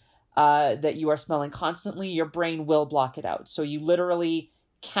environment that you are smelling constantly, your brain will block it out. So you literally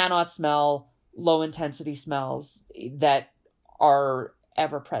cannot smell low intensity smells that are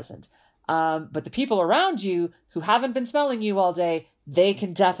ever present. But the people around you who haven't been smelling you all day, they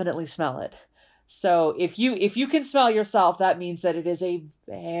can definitely smell it. So if you can smell yourself, that means that it is a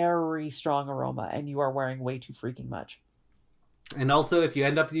very strong aroma and you are wearing way too freaking much. And also, if you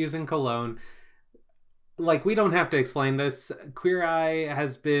end up using cologne, like, we don't have to explain this. Queer Eye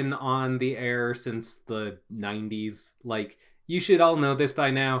has been on the air since the 90s. Like, you should all know this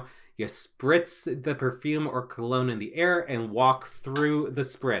by now. You spritz the perfume or cologne in the air and walk through the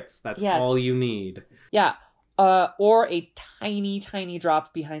spritz. That's all you need. Yeah. Or a tiny, tiny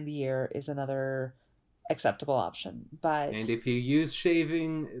drop behind the ear is another acceptable option. But and if you use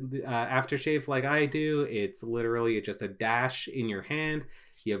shaving aftershave like I do, it's literally just a dash in your hand.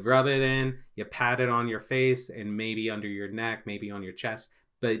 You rub it in, you pat it on your face, and maybe under your neck, maybe on your chest.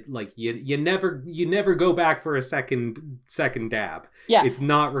 But like you never go back for a second dab. Yeah, it's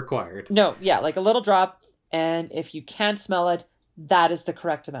not required. No, yeah, like a little drop, and if you can't smell it, that is the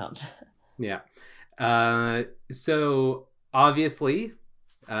correct amount. Yeah. So obviously,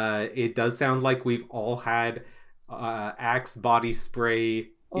 it does sound like we've all had Axe body spray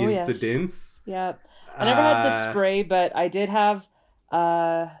incidents. Yes. Yeah, I never had the spray, but I did have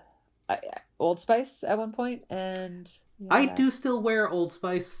Old Spice at one point, and yeah. I do still wear Old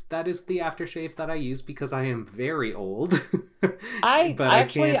Spice. That is the aftershave that I use because I am very old. I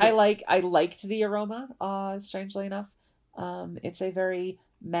liked the aroma. Strangely enough, it's a very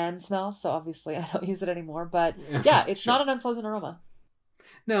man smell, so obviously I don't use it anymore. But yeah, it's not an unpleasant aroma.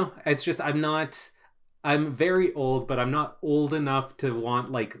 No, it's just I'm very old, but I'm not old enough to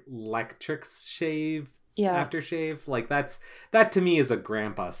want like electric shave. Yeah. Aftershave, like that to me is a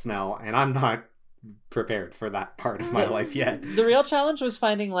grandpa smell, and I'm not prepared for that part of my life yet. The real challenge was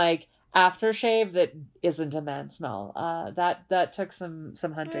finding like aftershave that isn't a man smell. That took some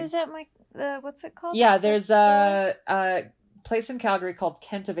hunting. Is that what's it called? Yeah, there's a place in Calgary called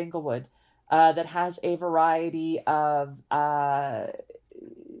Kent of Inglewood that has a variety of I'm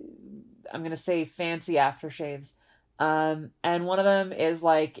gonna say fancy aftershaves. And one of them is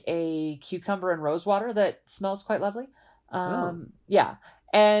like a cucumber and rose water that smells quite lovely. Yeah.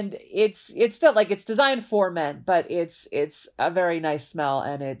 And it's still like, it's designed for men, but it's a very nice smell,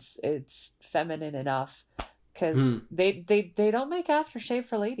 and it's feminine enough because they don't make aftershave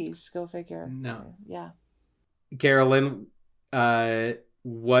for ladies. Go figure. No. Yeah. Carolyn,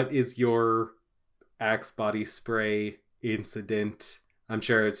 what is your Axe body spray incident? I'm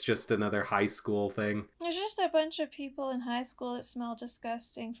sure it's just another high school thing. There's just a bunch of people in high school that smell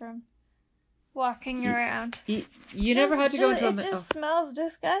disgusting from walking around. You never had to go into It just smells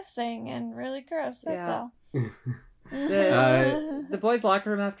disgusting and really gross, that's all. The boys' locker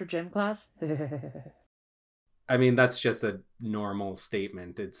room after gym class? I mean, that's just a normal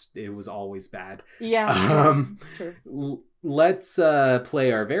statement. It was always bad. Yeah. True. Let's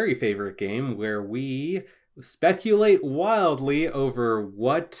play our very favorite game where we speculate wildly over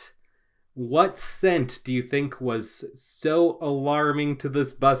what scent do you think was so alarming to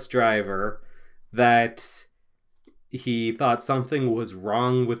this bus driver that he thought something was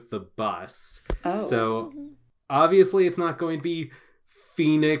wrong with the bus. Oh. So obviously it's not going to be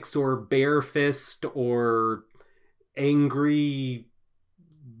Phoenix or Bear Fist or Angry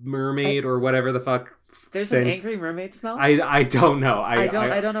Mermaid or whatever the fuck. There's an Angry Mermaid smell? I don't know. I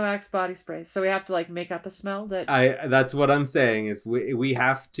don't know Axe body spray. So we have to like make up a smell that that's what I'm saying is we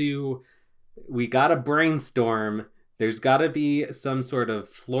gotta brainstorm. There's gotta be some sort of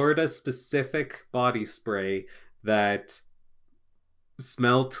Florida specific body spray that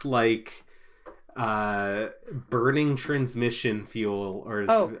smelt like burning transmission fuel or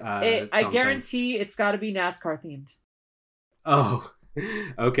I guarantee it's gotta be NASCAR themed. Oh,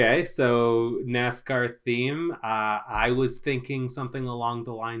 okay. So NASCAR theme. I was thinking something along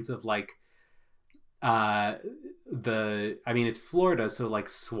the lines of like, it's Florida, so like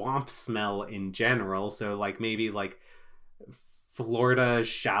swamp smell in general. So like maybe like Florida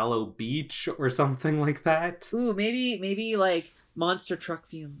shallow beach or something like that. Ooh, maybe like monster truck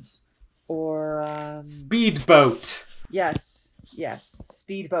fumes or speedboat. Yes,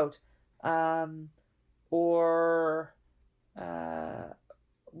 speedboat. Or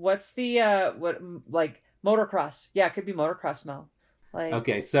what's the what like motocross? Yeah, it could be motocross now. Like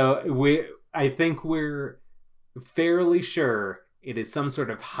Okay, so I think we're fairly sure it is some sort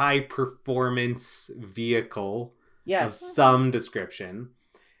of high performance vehicle of yes. some description.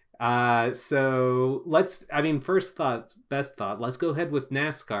 So first thought, best thought, let's go ahead with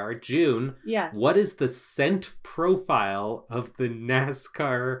NASCAR. June, Yes. what is the scent profile of the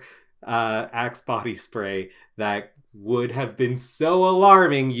NASCAR Axe body spray that would have been so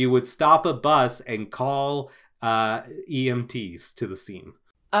alarming you would stop a bus and call EMTs to the scene?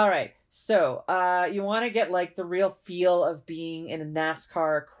 All right. So, you want to get like the real feel of being in a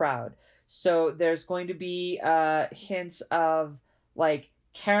NASCAR crowd. So there's going to be hints of like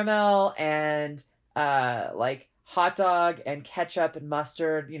caramel and like hot dog and ketchup and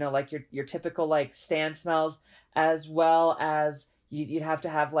mustard, like your typical like stand smells, as well as you'd have to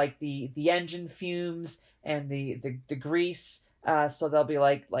have like the engine fumes and the grease. So there'll be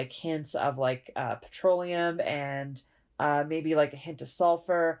like hints of like petroleum and maybe like a hint of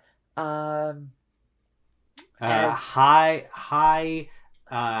sulfur. As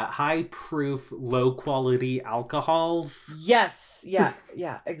High proof, low quality alcohols. yes, yeah,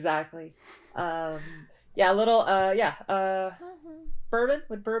 exactly. Yeah, a little bourbon.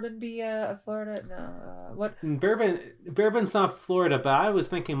 Would bourbon be Florida? No, what? Bourbon's not Florida, but I was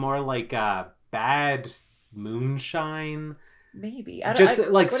thinking more like bad moonshine. Maybe Just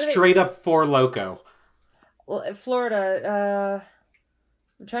like straight up Four Loko. Well, Florida.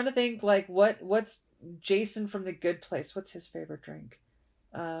 I'm trying to think like what's Jason from The Good Place? What's his favorite drink?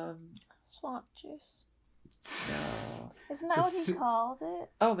 Swamp juice. No. Isn't that what he called it?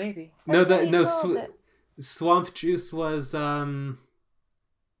 Oh, maybe. Swamp juice was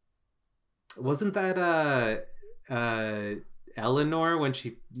wasn't that Eleanor when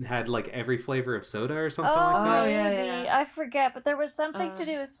she had like every flavor of soda or something like that? Oh, maybe. yeah. I forget, but there was something to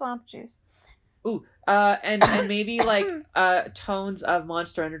do with swamp juice. Ooh, and maybe like tones of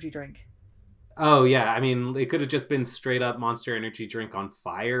Monster Energy drink. Oh yeah, I mean it could have just been straight up Monster Energy drink on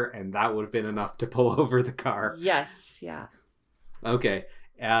fire, and that would have been enough to pull over the car. Yes, yeah. Okay,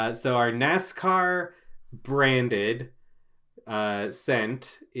 so our NASCAR branded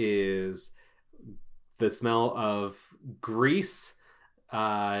scent is the smell of grease,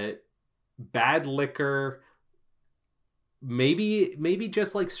 bad liquor, maybe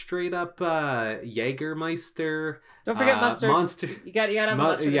just like straight up Jägermeister. Don't forget mustard. Monster. You gotta have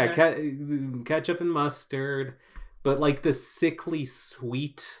mustard. Yeah, ketchup and mustard, but like the sickly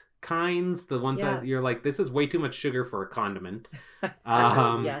sweet kinds, the ones that you're like, this is way too much sugar for a condiment.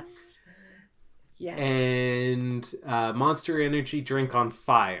 Yes. And Monster Energy drink on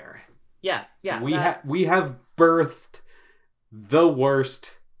fire. Yeah. We have birthed the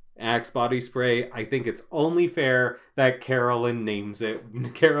worst Axe body spray. I think it's only fair that Carolyn names it.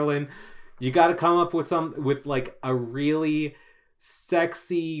 Carolyn, you got to come up with like a really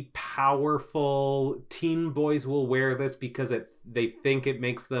sexy, powerful, teen boys will wear this because they think it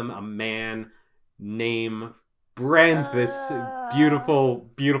makes them a man name brand this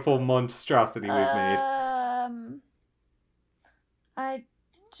beautiful monstrosity we've made. I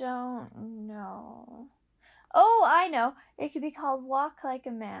don't know. Oh, I know. It could be called Walk Like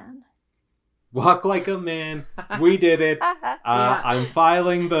a Man. Walk Like a Man. We did it. I'm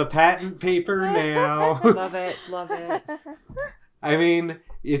filing the patent paper now. Love it. I mean,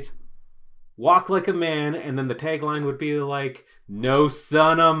 it's Walk Like a Man, and then the tagline would be like, no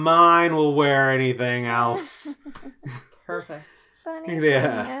son of mine will wear anything else. Perfect. Funny.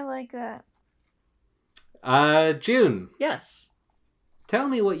 Yeah. I like that. June. Yes. Tell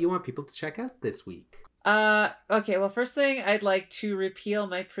me what you want people to check out this week. Okay, well, first thing, I'd like to repeal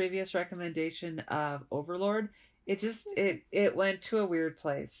my previous recommendation of Overlord. It went to a weird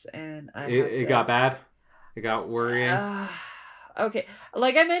place, and it got bad? It got worrying? Okay,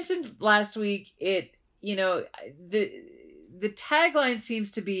 like I mentioned last week, the tagline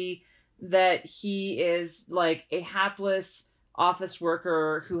seems to be that he is like a hapless office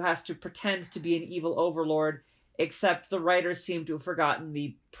worker who has to pretend to be an evil overlord, except the writers seem to have forgotten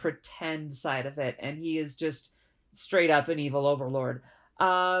the pretend side of it, and he is just straight up an evil overlord.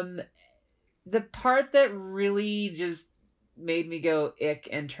 The part that really just made me go ick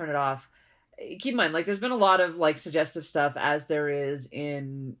and turn it off, keep in mind, like, there's been a lot of like suggestive stuff, as there is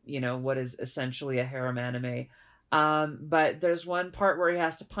in, what is essentially a harem anime. But there's one part where he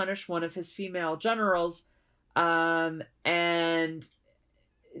has to punish one of his female generals, and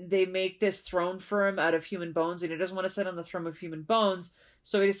they make this throne for him out of human bones, and he doesn't want to sit on the throne of human bones,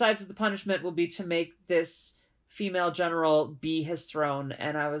 so he decides that the punishment will be to make this female general be his throne.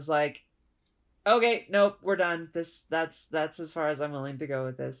 And I was like, okay, nope, we're done. That's as far as I'm willing to go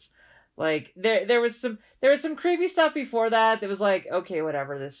with this. Like there was some creepy stuff before that was like, okay,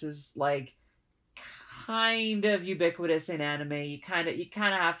 whatever. This is like kind of ubiquitous in anime. You kind of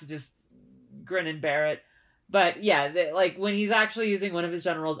have to just grin and bear it. But yeah, like when he's actually using one of his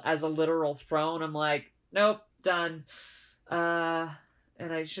generals as a literal throne, I'm like, nope, done.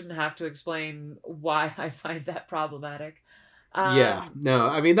 And I shouldn't have to explain why I find that problematic. Yeah, no,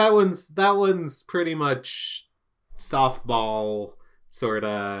 I mean that one's pretty much softball sort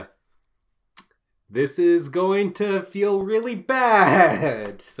of. This is going to feel really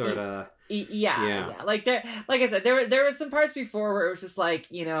bad, sort of. Yeah. Like I said, there were some parts before where it was just like,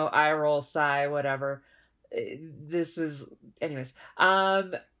 eye roll, sigh, whatever. This was, anyways.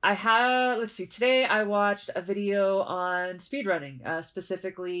 Let's see. Today I watched a video on speedrunning,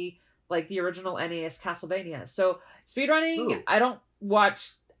 specifically like the original NES Castlevania. So speedrunning, Ooh. I don't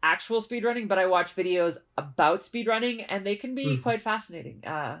watch actual speedrunning, but I watch videos about speedrunning, and they can be quite fascinating.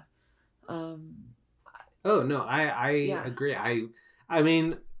 Oh no, I agree. I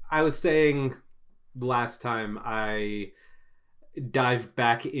mean, I was saying last time I dived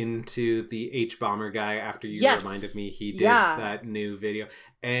back into the Hbomber guy after you reminded me he did that new video,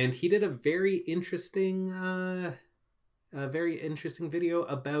 and he did a very interesting video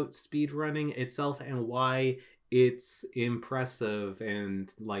about speedrunning itself and why it's impressive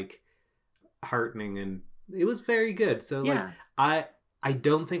and like heartening, and it was very good. So like I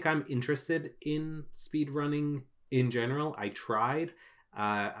don't think I'm interested in speedrunning in general. I tried.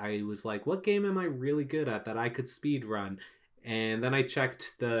 I was like, what game am I really good at that I could speedrun? And then I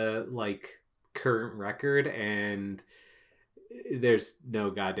checked the like current record, and there's no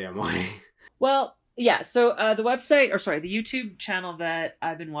goddamn way. Well, yeah. So the YouTube channel that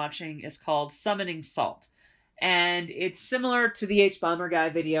I've been watching is called Summoning Salt, and it's similar to the Hbomber guy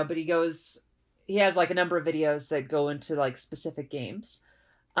video, but he has like a number of videos that go into like specific games.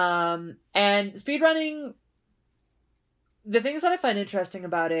 And speedrunning, the things that I find interesting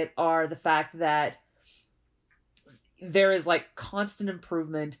about it are the fact that there is like constant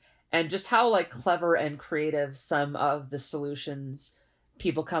improvement, and just how like clever and creative some of the solutions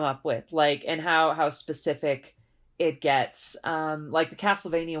people come up with, like, and how specific it gets. Like the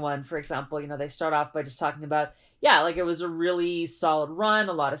Castlevania one, for example, they start off by just talking about, like it was a really solid run,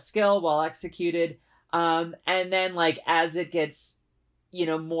 a lot of skill, well executed. And then like as it gets,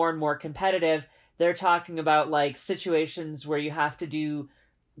 more and more competitive, they're talking about like situations where you have to do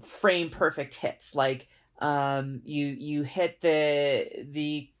frame perfect hits. Like, you hit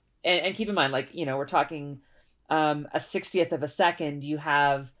and keep in mind, like, we're talking, a 60th of a second, you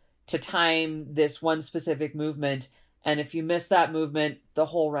have to time this one specific movement. And if you miss that movement, the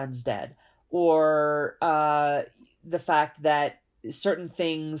whole run's dead. Or, the fact that certain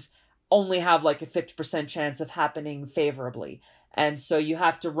things only have like a 50% chance of happening favorably. And so you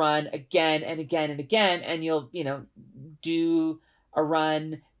have to run again and again and again, and you'll, do a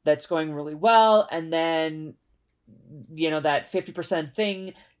run that's going really well, and then, that 50%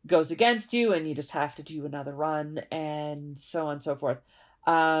 thing goes against you, and you just have to do another run, and so on and so forth.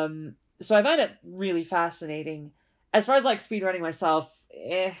 So I find it really fascinating. As far as like speedrunning myself,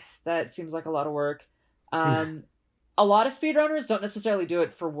 that seems like a lot of work. A lot of speedrunners don't necessarily do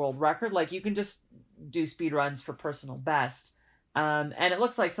it for world record. Like, you can just do speedruns for personal best. And it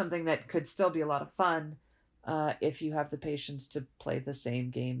looks like something that could still be a lot of fun, if you have the patience to play the same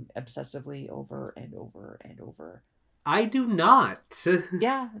game obsessively over and over and over. I do not.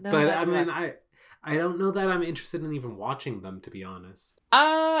 Yeah, no, but I mean, I don't know that I'm interested in even watching them, to be honest.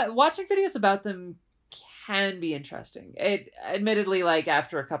 Watching videos about them can be interesting. It admittedly, like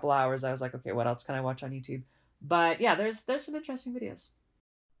after a couple hours, I was like, okay, what else can I watch on YouTube? But yeah, there's some interesting videos.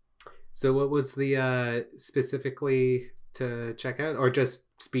 So what was the specifically to check out, or just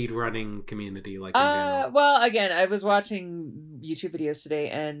speedrunning community like in general? Well, again, I was watching YouTube videos today,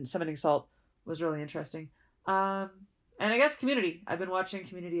 and Summoning Salt was really interesting. And I guess Community. I've been watching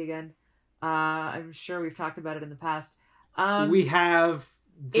Community again. I'm sure we've talked about it in the past. We have.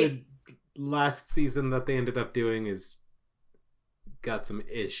 The last season that they ended up doing is got some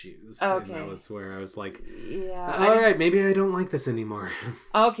issues. Okay. And that was where I was like, yeah, all right, maybe I don't like this anymore.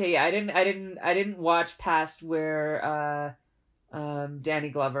 Okay, yeah, I didn't watch past where Danny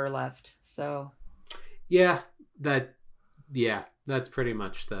Glover left. So that's pretty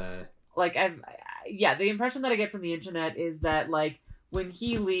much the like the impression that I get from the internet is that like when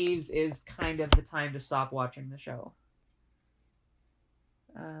he leaves is kind of the time to stop watching the show.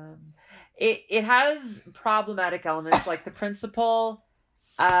 It has problematic elements, like the principal.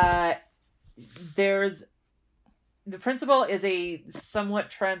 There's the principal is a somewhat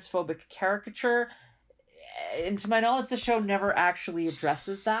transphobic caricature. And to my knowledge, the show never actually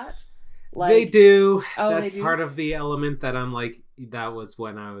addresses that. They do. Oh, That's they do? part of the element that I'm like, that was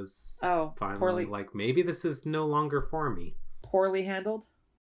when I was finally poorly. like, maybe this is no longer for me. Poorly handled?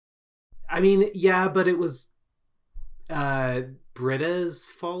 I mean, yeah, but it was Britta's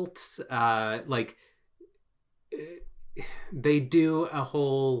fault. They do a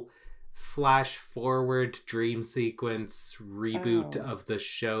whole flash forward dream sequence reboot of the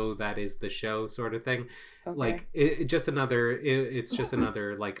show that is the show sort of thing. Okay. Like it's just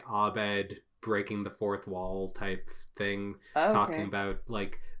another like Abed breaking the fourth wall type thing, talking about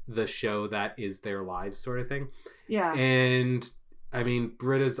like the show that is their lives sort of thing. Yeah. And I mean,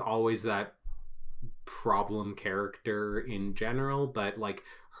 Britta's always that problem character in general, but like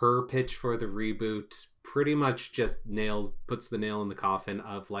her pitch for the reboot pretty much just puts the nail in the coffin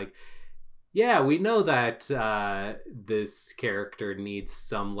of like, yeah, we know that this character needs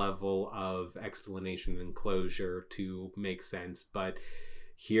some level of explanation and closure to make sense, but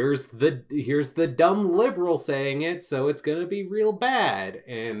here's the dumb liberal saying it, so it's gonna be real bad,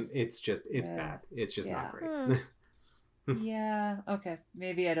 and it's bad. It's just not great. Yeah, okay.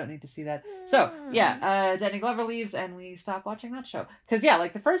 Maybe I don't need to see that. So, yeah, Danny Glover leaves and we stop watching that show. Because, yeah,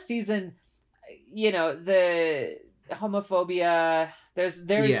 like the first season, you know, the homophobia, there's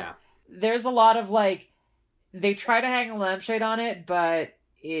a lot of like, they try to hang a lampshade on it, but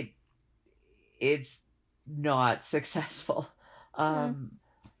it's not successful.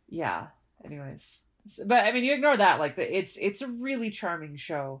 Yeah, anyways. But, I mean, you ignore that. Like, it's a really charming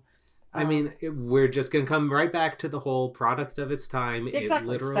show. I mean, we're just going to come right back to the whole product of its time.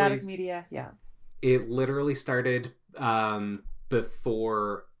 Exactly, static media, yeah. It literally started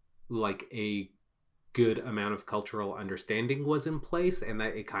before, like, a good amount of cultural understanding was in place, and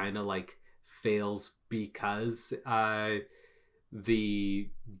that it kind of, like, fails because the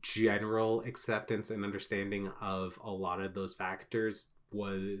general acceptance and understanding of a lot of those factors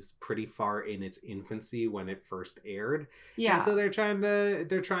was pretty far in its infancy when it first aired. Yeah. And so they're trying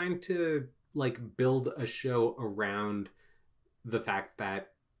to like build a show around the fact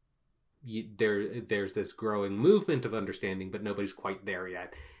that there's this growing movement of understanding, but nobody's quite there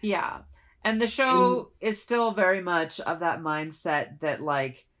yet. Yeah. And the show is still very much of that mindset that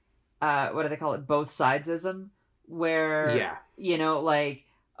like what do they call it? Both sidesism, where you know, like,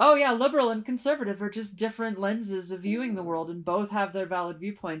 oh yeah, liberal and conservative are just different lenses of viewing the world, and both have their valid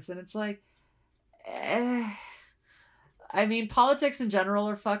viewpoints. And it's like, I mean, politics in general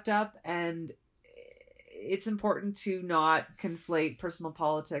are fucked up, and it's important to not conflate personal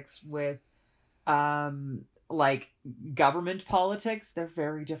politics with, like, government politics. They're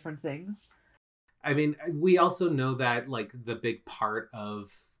very different things. I mean, we also know that, like, the big part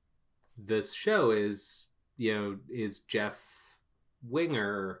of this show is Jeff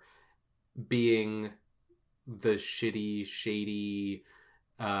Winger being the shady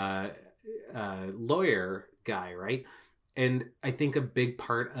lawyer guy, right? And I think a big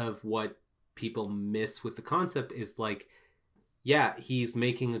part of what people miss with the concept is like, yeah, he's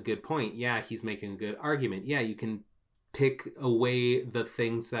making a good point. Yeah, he's making a good argument. Yeah, you can pick away the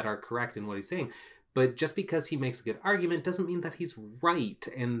things that are correct in what he's saying. But just because he makes a good argument doesn't mean that he's right.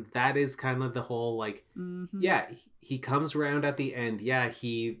 And that is kind of the whole, like, yeah, he comes around at the end. Yeah,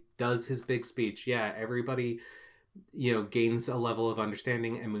 he does his big speech. Yeah, everybody, you know, gains a level of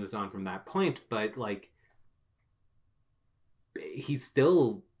understanding and moves on from that point. But, like, he's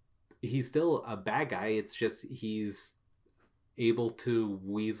still a bad guy. It's just he's able to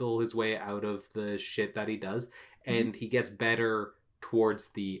weasel his way out of the shit that he does. And he gets better towards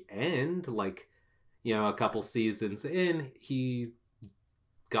the end, like, you know, a couple seasons in, he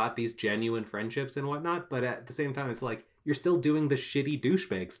got these genuine friendships and whatnot, but at the same time, it's like, you're still doing the shitty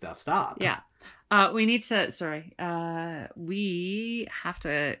douchebag stuff. Stop. Yeah. We have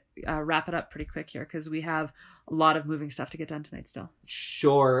to wrap it up pretty quick here, because we have a lot of moving stuff to get done tonight still.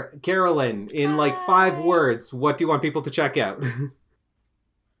 Sure. Carolyn, in like 5 words, what do you want people to check out?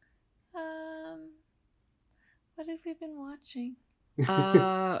 What have we been watching?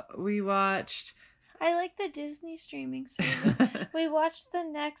 We watched... I like the Disney streaming service. We watched the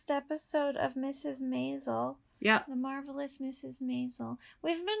next episode of Mrs. Maisel. Yeah. The Marvelous Mrs. Maisel.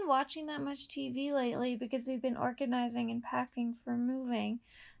 We've been watching that much TV lately because we've been organizing and packing for moving.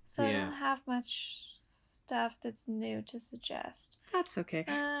 So I don't have much stuff that's new to suggest. That's okay.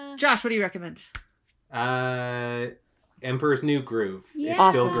 Josh, what do you recommend? Emperor's New Groove. Yes. It's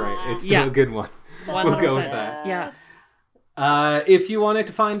still great. It's still a good one. We'll go with that. Yeah. If you wanted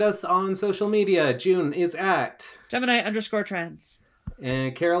to find us on social media, June is at Gemini_trans.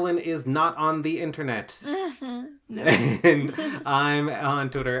 And Carolyn is not on the internet. No. And I'm on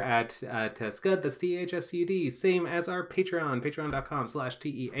Twitter at Tescud. That's THSCUD. Same as our Patreon,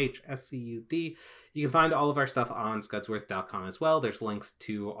 patreon.com/TEHSCUD. You can find all of our stuff on scudsworth.com as well. There's links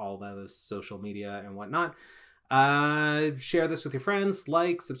to all those social media and whatnot. Share this with your friends.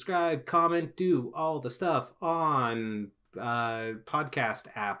 Like, subscribe, comment, do all the stuff on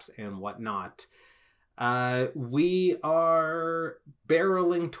podcast apps and whatnot. We are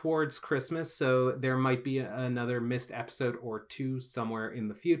barreling towards Christmas, so there might be another missed episode or two somewhere in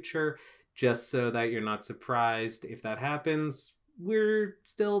the future, just so that you're not surprised if that happens. We're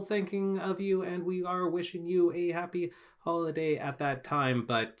still thinking of you, and we are wishing you a happy holiday at that time,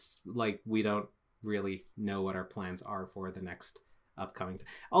 but we don't really know what our plans are for the next upcoming.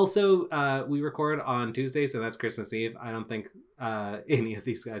 Also, we record on Tuesdays, and that's Christmas Eve. I don't think any of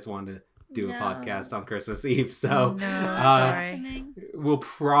these guys want to do a podcast on Christmas Eve, so sorry. We'll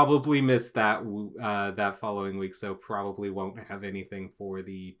probably miss that that following week, so probably won't have anything for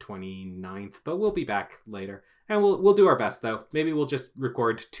the 29th, but we'll be back later, and we'll do our best, though. Maybe we'll just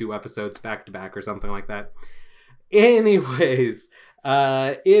record 2 episodes back to back or something like that. Anyways,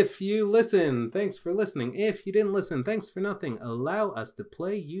 if you listen, thanks for listening. If you didn't listen, thanks for nothing. Allow us to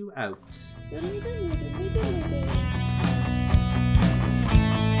play you out.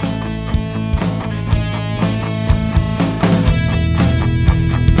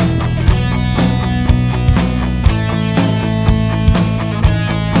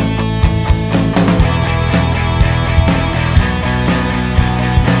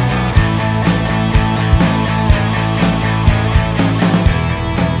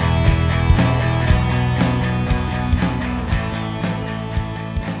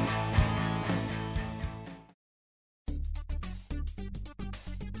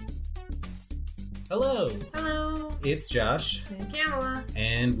 Hello. Hello. It's Josh. And Kamala.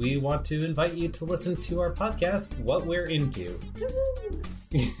 And we want to invite you to listen to our podcast, What We're Into.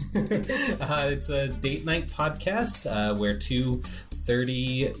 It's a date night podcast where 2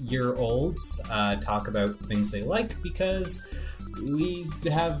 30-year-olds talk about things they like, because we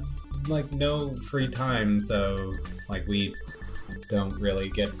have no free time, so we don't really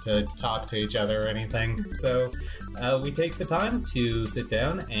get to talk to each other or anything. So we take the time to sit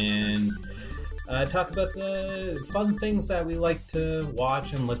down and talk about the fun things that we like to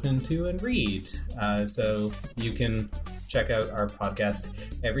watch and listen to and read. So you can check out our podcast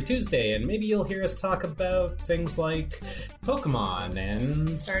every Tuesday, and maybe you'll hear us talk about things like Pokemon and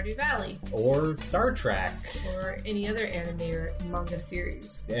Stardew Valley. Or Star Trek. Or any other anime or manga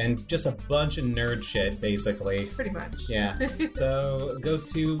series. And just a bunch of nerd shit, basically. Pretty much. Yeah. So go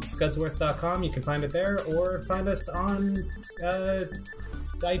to scudsworth.com. You can find it there, or find us on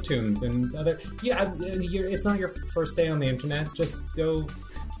iTunes and other. Yeah, it's not your first day on the internet. Just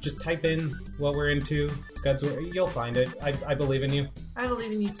type in What We're Into, Scudsworth. You'll find it. I believe in you. I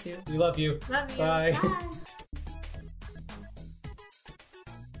believe in you too. We love you. Love you. Bye. Bye.